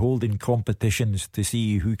you should be holding competitions to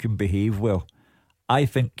see who can behave well. I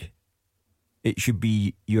think it should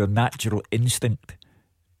be your natural instinct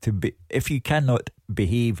to be, if you cannot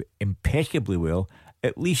behave impeccably well,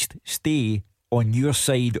 at least stay on your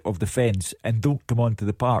side of the fence and don't come onto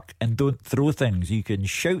the park and don't throw things. You can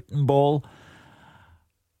shout and bawl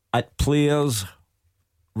at players,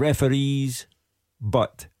 referees,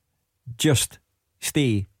 but just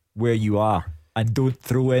stay where you are and don't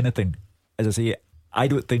throw anything. As I say, I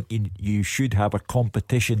don't think you should have a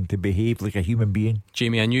competition to behave like a human being.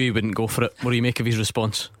 Jamie, I knew he wouldn't go for it. What do you make of his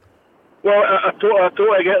response? Well, I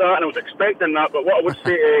totally get that, and I was expecting that, but what I would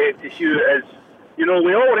say to Hugh is, we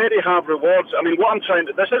already have rewards. I mean, what I'm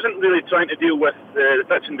this isn't really trying to deal with the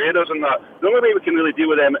pitch invaders and that. The only way we can really deal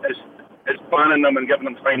with them is banning them and giving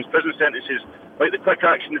them fines, prison sentences, like the quick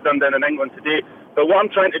action they've done down in England today. But what I'm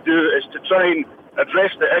trying to do is to try and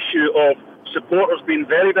address the issue of supporters being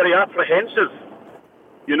very, very apprehensive.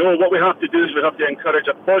 What we have to do is we have to encourage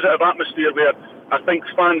a positive atmosphere where I think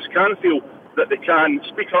fans can feel that they can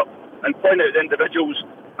speak up and point out the individuals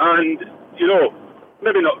and,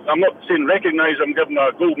 maybe not, I'm not saying recognise them, give them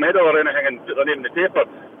a gold medal or anything and put their name in the paper,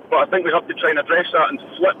 but I think we have to try and address that and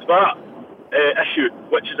flip that issue,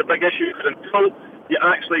 which is a big issue, because until you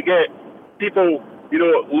actually get people,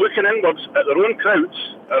 looking inwards at their own crowds,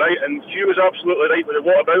 alright, and Hugh was absolutely right with the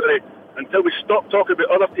whataboutery, until we stop talking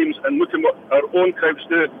about other teams and looking what our own crowds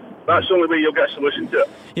do, that's the only way you'll get a solution to it.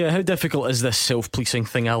 Yeah, how difficult is this self-policing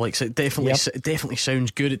thing, Alex? It definitely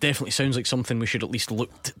sounds good. It definitely sounds like something we should at least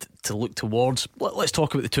look towards. Let's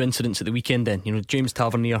talk about the two incidents at the weekend then. James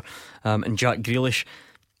Tavernier and Jack Grealish.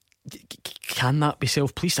 Can that be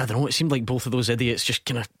self-policed? I don't know. It seemed like both of those idiots just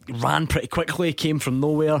kind of ran pretty quickly, came from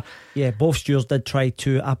nowhere. Yeah, both stewards did try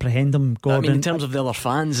to apprehend them, Gordon. I mean, in terms of the other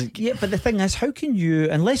fans. Yeah, but the thing is, how can you,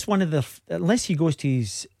 unless he goes to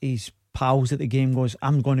his pals at the game, goes,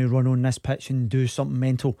 I'm going to run on this pitch and do something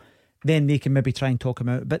mental, then they can maybe try and talk him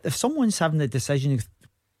out. But if someone's having the decision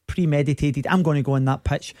premeditated, I'm going to go on that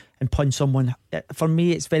pitch and punch someone, for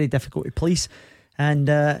me it's very difficult to police. And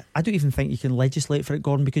I don't even think you can legislate for it,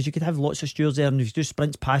 Gordon, because you could have lots of stewards there, and if he just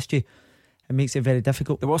sprints past you, it makes it very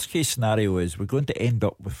difficult. The worst case scenario is we're going to end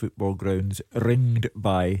up with football grounds ringed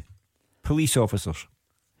by police officers,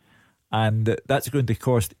 and that's going to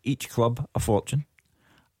cost each club a fortune,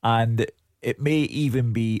 and it may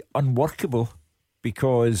even be unworkable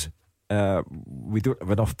because we don't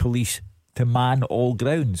have enough police to man all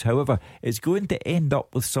grounds. However, it's going to end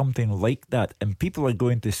up with something like that, and people are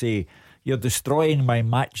going to say, you're destroying my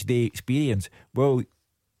match day experience. Well,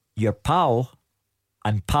 your pal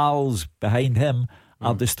and pals behind him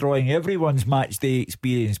are destroying everyone's match day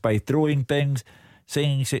experience by throwing things,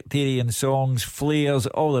 singing sectarian songs, flares,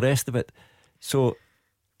 all the rest of it. So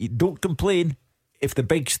you don't complain if the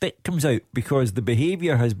big stick comes out, because the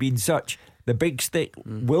behaviour has been such. The big stick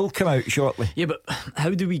will come out shortly. Yeah, but how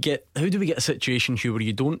do we get a situation here where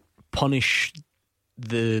you don't punish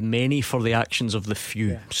the many for the actions of the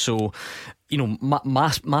few? Yeah. So, you know,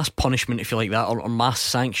 mass punishment, if you like that, or mass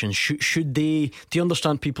sanctions. Should they? Do you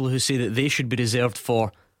understand people who say that they should be reserved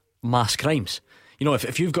for mass crimes? You know,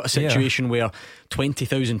 if you've got a situation where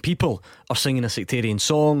 20,000 people are singing a sectarian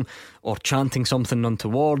song or chanting something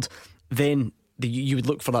untoward, then you would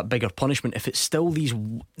look for that bigger punishment. If it's still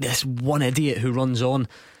this one idiot who runs on,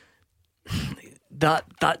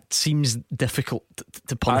 that seems difficult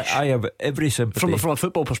to punish. I have every sympathy from a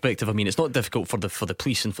football perspective. I mean, it's not difficult for the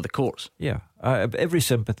police and for the courts. Yeah, I have every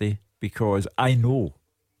sympathy, because I know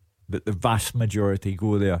that the vast majority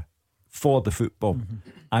go there for the football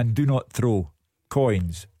and do not throw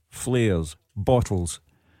coins, flares, bottles.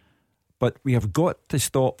 But we have got to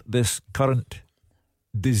stop this current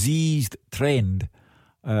diseased trend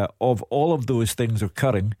of all of those things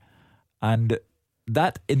occurring, and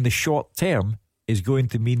that in the short term is going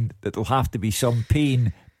to mean that there'll have to be some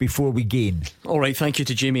pain before we gain. Alright, thank you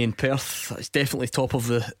to Jamie in Perth. It's definitely top of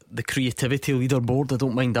the creativity leaderboard. I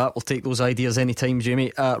don't mind that. We'll take those ideas anytime,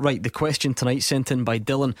 Jamie. Right, the question tonight sent in by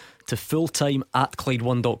Dylan to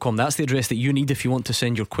fulltime@Clyde1.com. That's the address that you need if you want to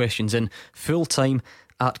send your questions in.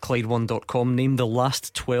 fulltime@Clyde1.com. Name the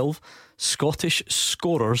last 12 Scottish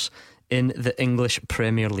scorers in the English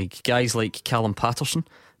Premier League. Guys like Callum Patterson,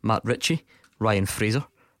 Matt Ritchie, Ryan Fraser,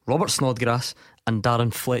 Robert Snodgrass and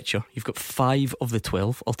Darren Fletcher. You've got 5 of the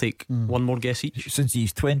 12. I'll take one more guess each. Since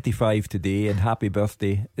he's 25 today, and happy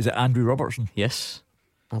birthday. Is it Andrew Robertson? Yes.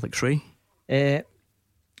 Alex Ray? You're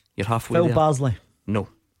halfway Phil there. Barsley? No.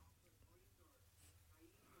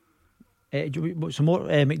 Some more?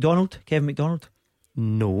 McDonald? Kevin McDonald?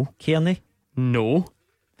 No. Kearney? No.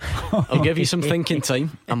 I'll give you some thinking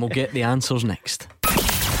time and we'll get the answers next.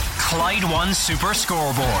 Clyde One Super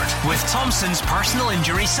Scoreboard with Thompson's personal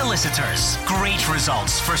injury solicitors. Great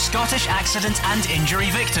results for Scottish accident and injury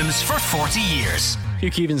victims for 40 years. Hugh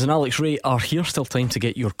Keevins and Alex Ray are here. Still time to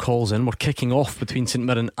get your calls in. We're kicking off between St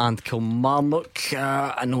Mirren and Kilmarnock.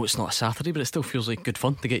 I know it's not a Saturday, but it still feels like good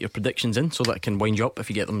fun to get your predictions in, so that can wind you up if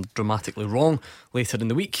you get them dramatically wrong later in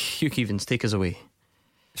the week. Hugh Keevins, take us away.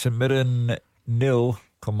 St Mirren 0,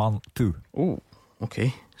 Kilmarnock 2. Oh,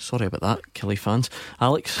 okay. Sorry about that, Killie fans.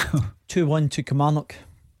 Alex? 2-1 to Kilmarnock.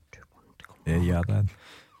 Yeah, then.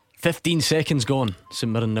 15 seconds gone.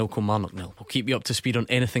 St Mirren 0, Kilmarnock 0. We'll keep you up to speed on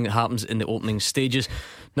anything that happens in the opening stages.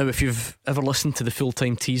 Now, if you've ever listened to the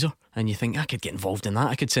full-time teaser and you think I could get involved in that,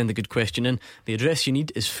 I could send a good question in, the address you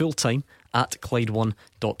need is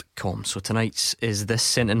fulltime@Clyde1.com. So tonight's is this,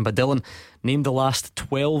 sent in by Dylan. Name the last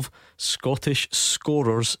 12 Scottish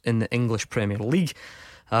scorers in the English Premier League.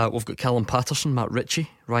 We've got Callum Patterson, Matt Ritchie,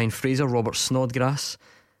 Ryan Fraser, Robert Snodgrass,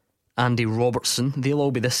 Andy Robertson. They'll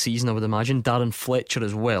all be this season, I would imagine. Darren Fletcher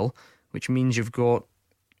as well, which means you've got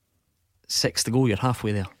 6 to go. You're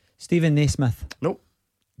halfway there. Stephen Naismith. Nope.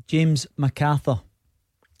 James MacArthur.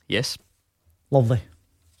 Yes. Lovely.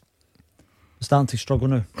 I'm starting to struggle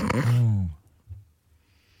now.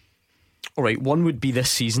 Alright, one would be this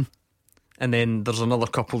season, and then there's another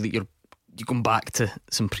couple that you're going back to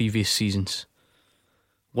some previous seasons.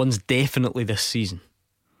 One's definitely this season,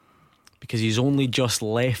 because he's only just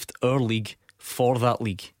left our league for that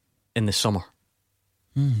league in the summer.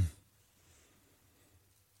 We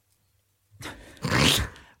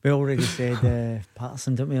already said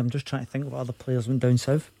Patterson, didn't we? I'm just trying to think what other players went down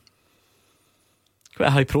south. Quite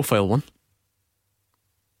a high profile one.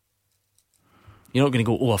 You're not going to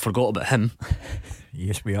go, oh, I forgot about him.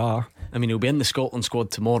 Yes, we are. I mean, he'll be in the Scotland squad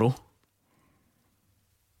tomorrow.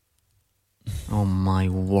 Oh my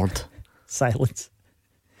word. Silence.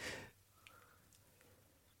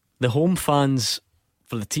 The home fans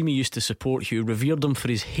for the team he used to support, Hugh, revered him for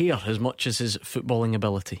his hair as much as his footballing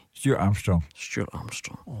ability. Stuart Armstrong.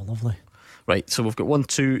 Oh, lovely. Right, so we've got 1,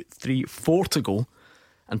 2, 3, 4 to go,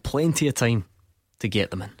 and plenty of time to get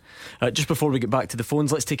them in. Just before we get back to the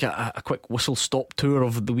phones, let's take a quick whistle-stop tour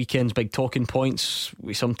of the weekend's big talking points.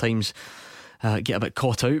 We sometimes get a bit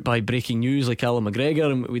caught out by breaking news like Alan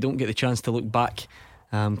McGregor, and we don't get the chance to look back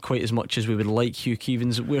quite as much as we would like. Hugh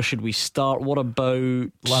Keevins, where should we start? What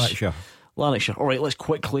about Lanarkshire? Alright, let's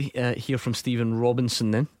quickly hear from Stephen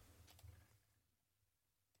Robinson then.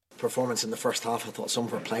 Performance in the first half, I thought some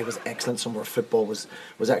of our play was excellent, some of our football was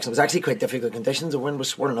excellent. It was actually quite difficult conditions. The wind was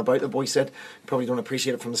swirling about, the boys said. Probably don't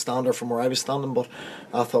appreciate it from the stand or from where I was standing, but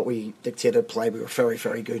I thought we dictated play. We were very,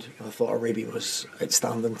 very good. I thought Arabi was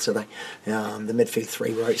outstanding today. The midfield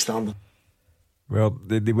three were outstanding. Well,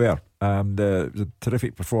 they were. The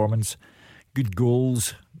terrific performance, good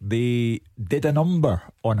goals. They did a number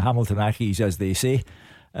on Hamilton Accies, as they say.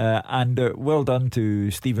 And well done to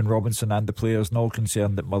Stephen Robinson and the players and all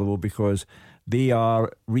concerned at Motherwell, because they are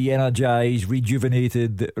re-energised,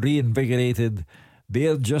 rejuvenated, reinvigorated.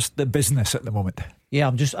 They're just the business at the moment. Yeah,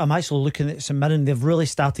 I'm actually looking at St Mirren. They've really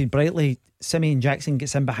started brightly. Simeon Jackson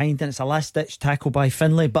gets in behind and it's a last ditch tackle by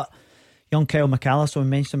Finlay, but young Kyle McAllister, we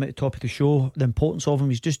mentioned him at the top of the show, the importance of him.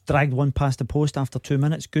 He's just dragged one past the post after 2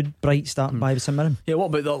 minutes. Good bright start by St Mirren. Yeah, what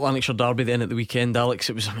about the Lanarkshire derby then at the weekend, Alex?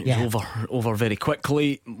 It was over very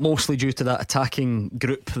quickly, mostly due to that attacking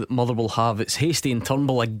group that Motherwell have. It's Hasty and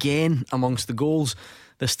Turnbull again amongst the goals,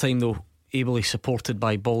 this time though ably supported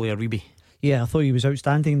by Bolly Aribi. Yeah, I thought he was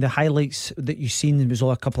outstanding. The highlights that you've seen, it was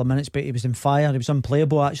all a couple of minutes, but he was in fire. He was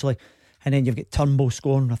unplayable actually. And then you've got Turnbull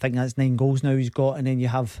scoring, I think that's 9 goals now he's got. And then you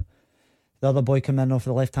have the other boy coming in off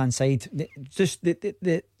the left hand side. Just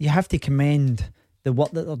you have to commend the work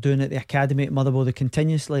that they're doing at the academy at Motherwell. They're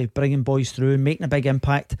continuously bringing boys through, making a big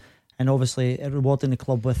impact, and obviously rewarding the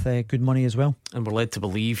club with good money as well. And we're led to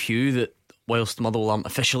believe, Hugh, that whilst Motherwell aren't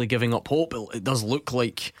officially giving up hope, it does look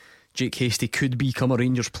like Jake Hasty could become a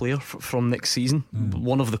Rangers player from next season.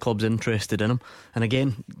 One of the clubs interested in him, and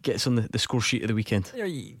again gets on the score sheet of the weekend.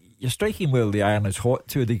 You're striking while the iron is hot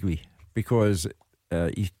to a degree, because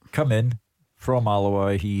he's come in from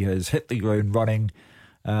Alloa, he has hit the ground running.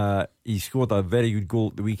 He scored a very good goal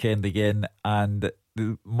at the weekend again, and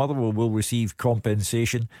the Motherwell will receive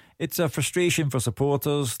compensation. It's a frustration for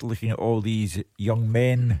supporters looking at all these young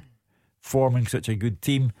men forming such a good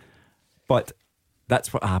team, but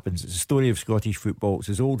that's what happens. It's a story of Scottish football. It's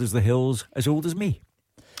as old as the hills, as old as me.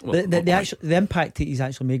 The impact that he's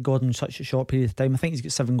actually made, Gordon, in such a short period of time. I think he's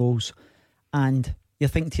got 7 goals, and you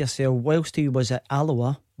think to yourself, whilst he was at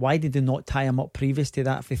Alloa, why did they not tie him up previous to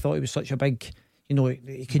that if they thought he was such a big,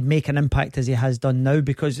 he could make an impact as he has done now?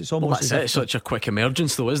 Because it's almost it's such a quick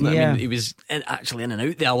emergence though, isn't it? Yeah. I mean, he was actually in and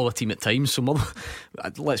out the Alloa team at times, so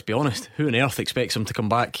let's be honest, who on earth expects him to come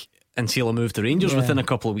back and seal a move to Rangers within a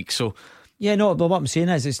couple of weeks? So yeah, no, but what I'm saying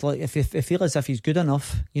is, it's like if they feel as if he's good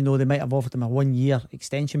enough, they might have offered him a 1 year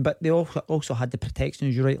extension, but they also had the protection,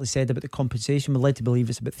 as you rightly said, about the compensation. We're led to believe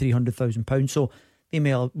it's about £300,000, so they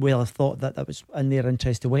may well have thought that was in their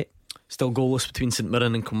interest to wait. Still goalless between St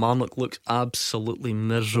Mirren and Kilmarnock. Looks absolutely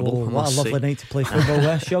miserable. What a lovely night to play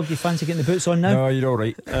football. Shog, you fancy getting the boots on now? No, you're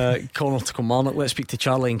alright. Corner to Kilmarnock. Let's speak to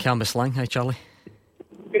Charlie in Cambuslang. Hi, Charlie.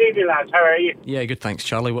 Good evening, lads. How are you? Yeah, good, thanks,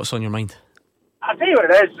 Charlie. What's on your mind? I'll tell you what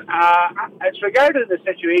it is. It's regarding the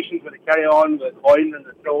situations where they carry on with coin and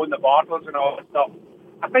the throwing the bottles and all that stuff.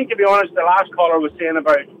 I think, to be honest, the last caller was saying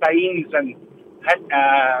about fines and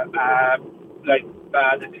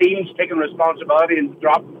the teams taking responsibility and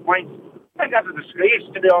dropping points. I think that's a disgrace,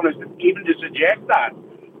 to be honest, even to suggest that.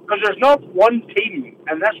 Because there's not one team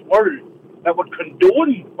in this world that would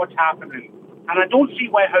condone what's happening. And I don't see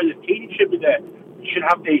how the team should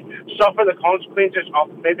have to suffer the consequences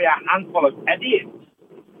of maybe a handful of idiots.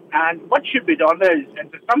 And what should be done is,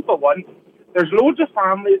 it's a simple one. There's loads of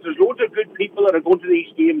families, there's loads of good people that are going to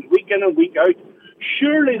these games week in and week out.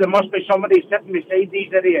 Surely there must be somebody sitting beside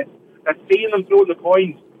these idiots that's seeing them throw the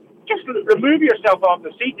coins. Just remove yourself off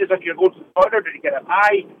the seat as if you're going to the toilet to get a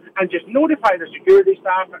pie, and just notify the security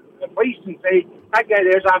staff and the police and say, that guy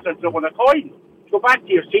there's after throwing a coin. Go back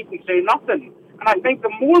to your seat and say nothing. And I think the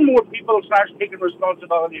more and more people start taking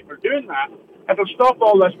responsibility for doing that, it'll stop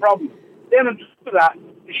all this problem. Then on top of that,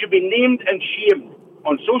 they should be named and shamed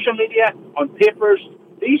on social media, on papers.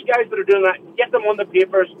 These guys that are doing that, get them on the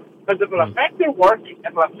papers, because it will affect their work,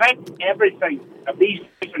 it will affect everything if these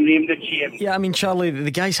guys are named and shamed. Yeah, I mean, Charlie, the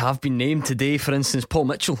guys have been named today. For instance, Paul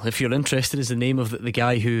Mitchell, if you're interested, is the name of the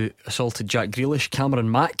guy who assaulted Jack Grealish.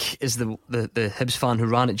 Cameron Mack is the Hibs fan who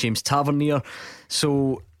ran at James Tavernier.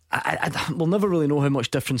 So we'll never really know how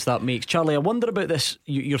much difference that makes. Charlie, I wonder about this,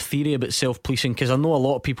 your theory about self-policing, because I know a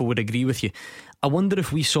lot of people would agree with you. I wonder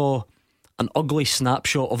if we saw an ugly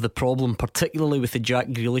snapshot of the problem, particularly with the Jack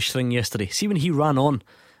Grealish thing yesterday. See, when he ran on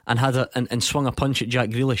and had and swung a punch at Jack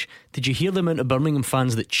Grealish, did you hear the amount of Birmingham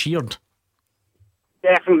fans that cheered?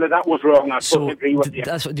 Definitely, that was wrong. I totally agree with you.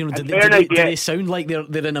 That's, do they sound like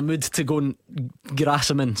they're in a mood to go and grass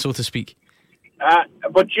him in, so to speak?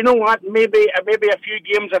 But you know what? Maybe a few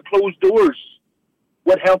games at closed doors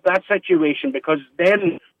would help that situation, because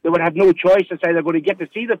then they would have no choice to say they're going to get to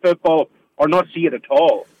see the football or not see it at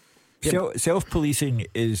all. Self-policing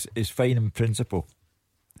is fine in principle,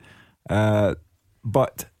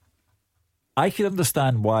 but I can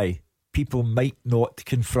understand why people might not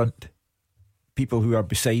confront people who are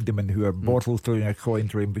beside them and who are bottle throwing a coin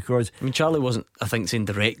to him, because I mean, Charlie wasn't, I think, saying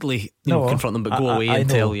directly confront them, but go away and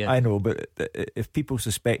tell you. I know, but if people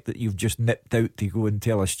suspect that you've just nipped out to go and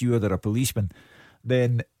tell a steward or a policeman,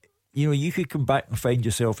 then you could come back and find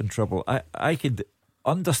yourself in trouble. I could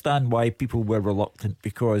understand why people were reluctant,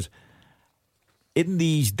 because in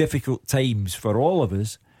these difficult times for all of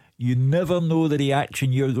us, you never know the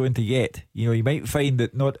reaction you're going to get. You might find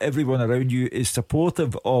that not everyone around you is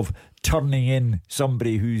supportive of turning in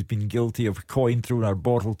somebody who's been guilty of coin throwing or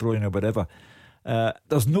bottle throwing or whatever.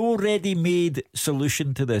 There's no ready-made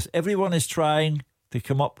solution to this. Everyone is trying to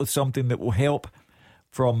come up with something that will help,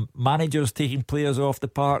 from managers taking players off the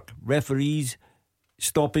park, referees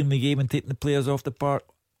stopping the game and taking the players off the park.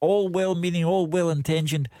 All well-meaning, all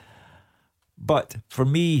well-intentioned. But for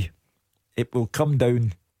me, it will come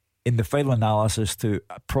down in the final analysis to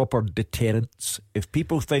a proper deterrence. If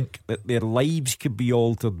people think that their lives could be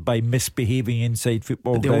altered by misbehaving inside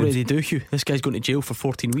football grounds, they already do, Hugh. This guy's going to jail for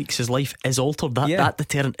 14 weeks. His life is altered. That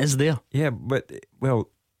deterrent is there. Yeah, but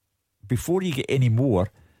before you get any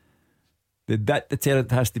more, that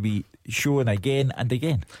deterrent has to be shown again and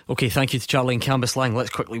again. Okay, thank you to Charlie and Cambuslang. Let's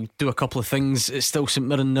quickly do a couple of things. It's still St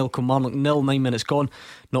Mirren 0, Kilmarnock 0, 9 minutes gone.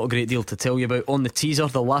 Not a great deal to tell you about. On the teaser,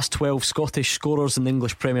 the last 12 Scottish scorers in the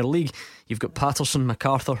English Premier League. You've got Patterson,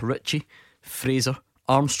 MacArthur, Ritchie, Fraser,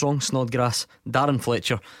 Armstrong, Snodgrass, Darren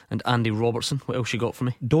Fletcher and Andy Robertson. What else you got for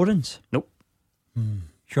me? Dorrans? Nope.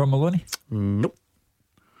 Sean Maloney? Nope.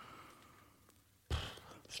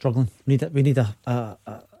 Struggling. We need a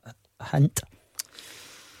hint.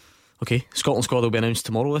 Okay, Scotland squad will be announced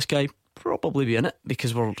tomorrow. This guy probably be in it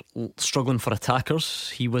because we're struggling for attackers.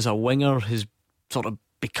 He was a winger, has sort of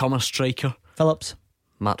become a striker. Phillips.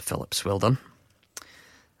 Matt Phillips, well done.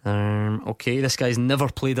 Okay, this guy's never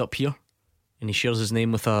played up here, and he shares his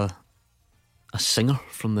name with a singer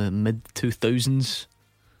from the mid-2000s.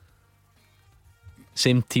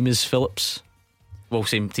 Same team as Phillips. Well,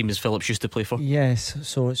 same team as Phillips used to play for. Yes,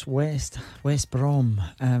 so it's West Brom.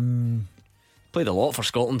 Played a lot for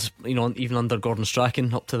Scotland, even under Gordon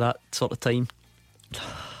Strachan up to that sort of time.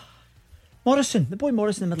 Morrison, the boy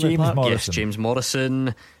Morrison in the middle of the park. Morrison. Yes, James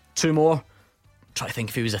Morrison. Two more. Try to think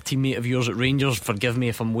if he was a teammate of yours at Rangers. Forgive me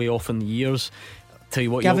if I'm way off in the years. Tell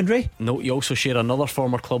you what, Gavin Ray? No, you also share another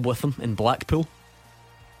former club with him in Blackpool.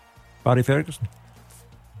 Barry Ferguson.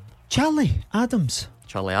 Charlie Adams.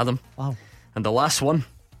 Charlie Adam. Wow. And the last one,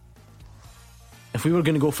 if we were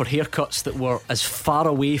going to go for haircuts that were as far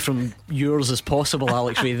away from yours as possible,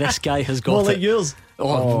 Alex Ray, this guy has got like yours.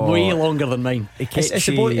 Way longer than mine.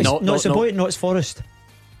 It's Forrest.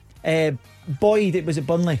 Boyd, it was at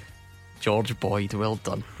Burnley. George Boyd, well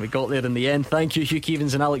done. We got there in the end. Thank you, Hugh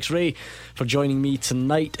Keevins and Alex Ray, for joining me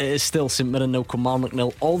tonight. It is still St Mirren 0, Kilmarnock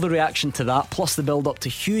 0. All the reaction to that, plus the build up to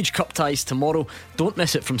huge cup ties tomorrow. Don't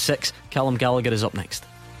miss it from 6. Callum Gallagher is up next.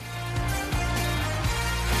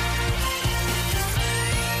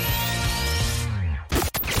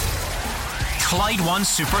 Clyde One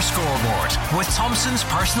Super Scoreboard with Thompson's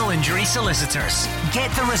personal injury solicitors. Get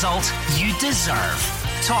the result you deserve.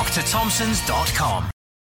 Talk to Thompsons.com.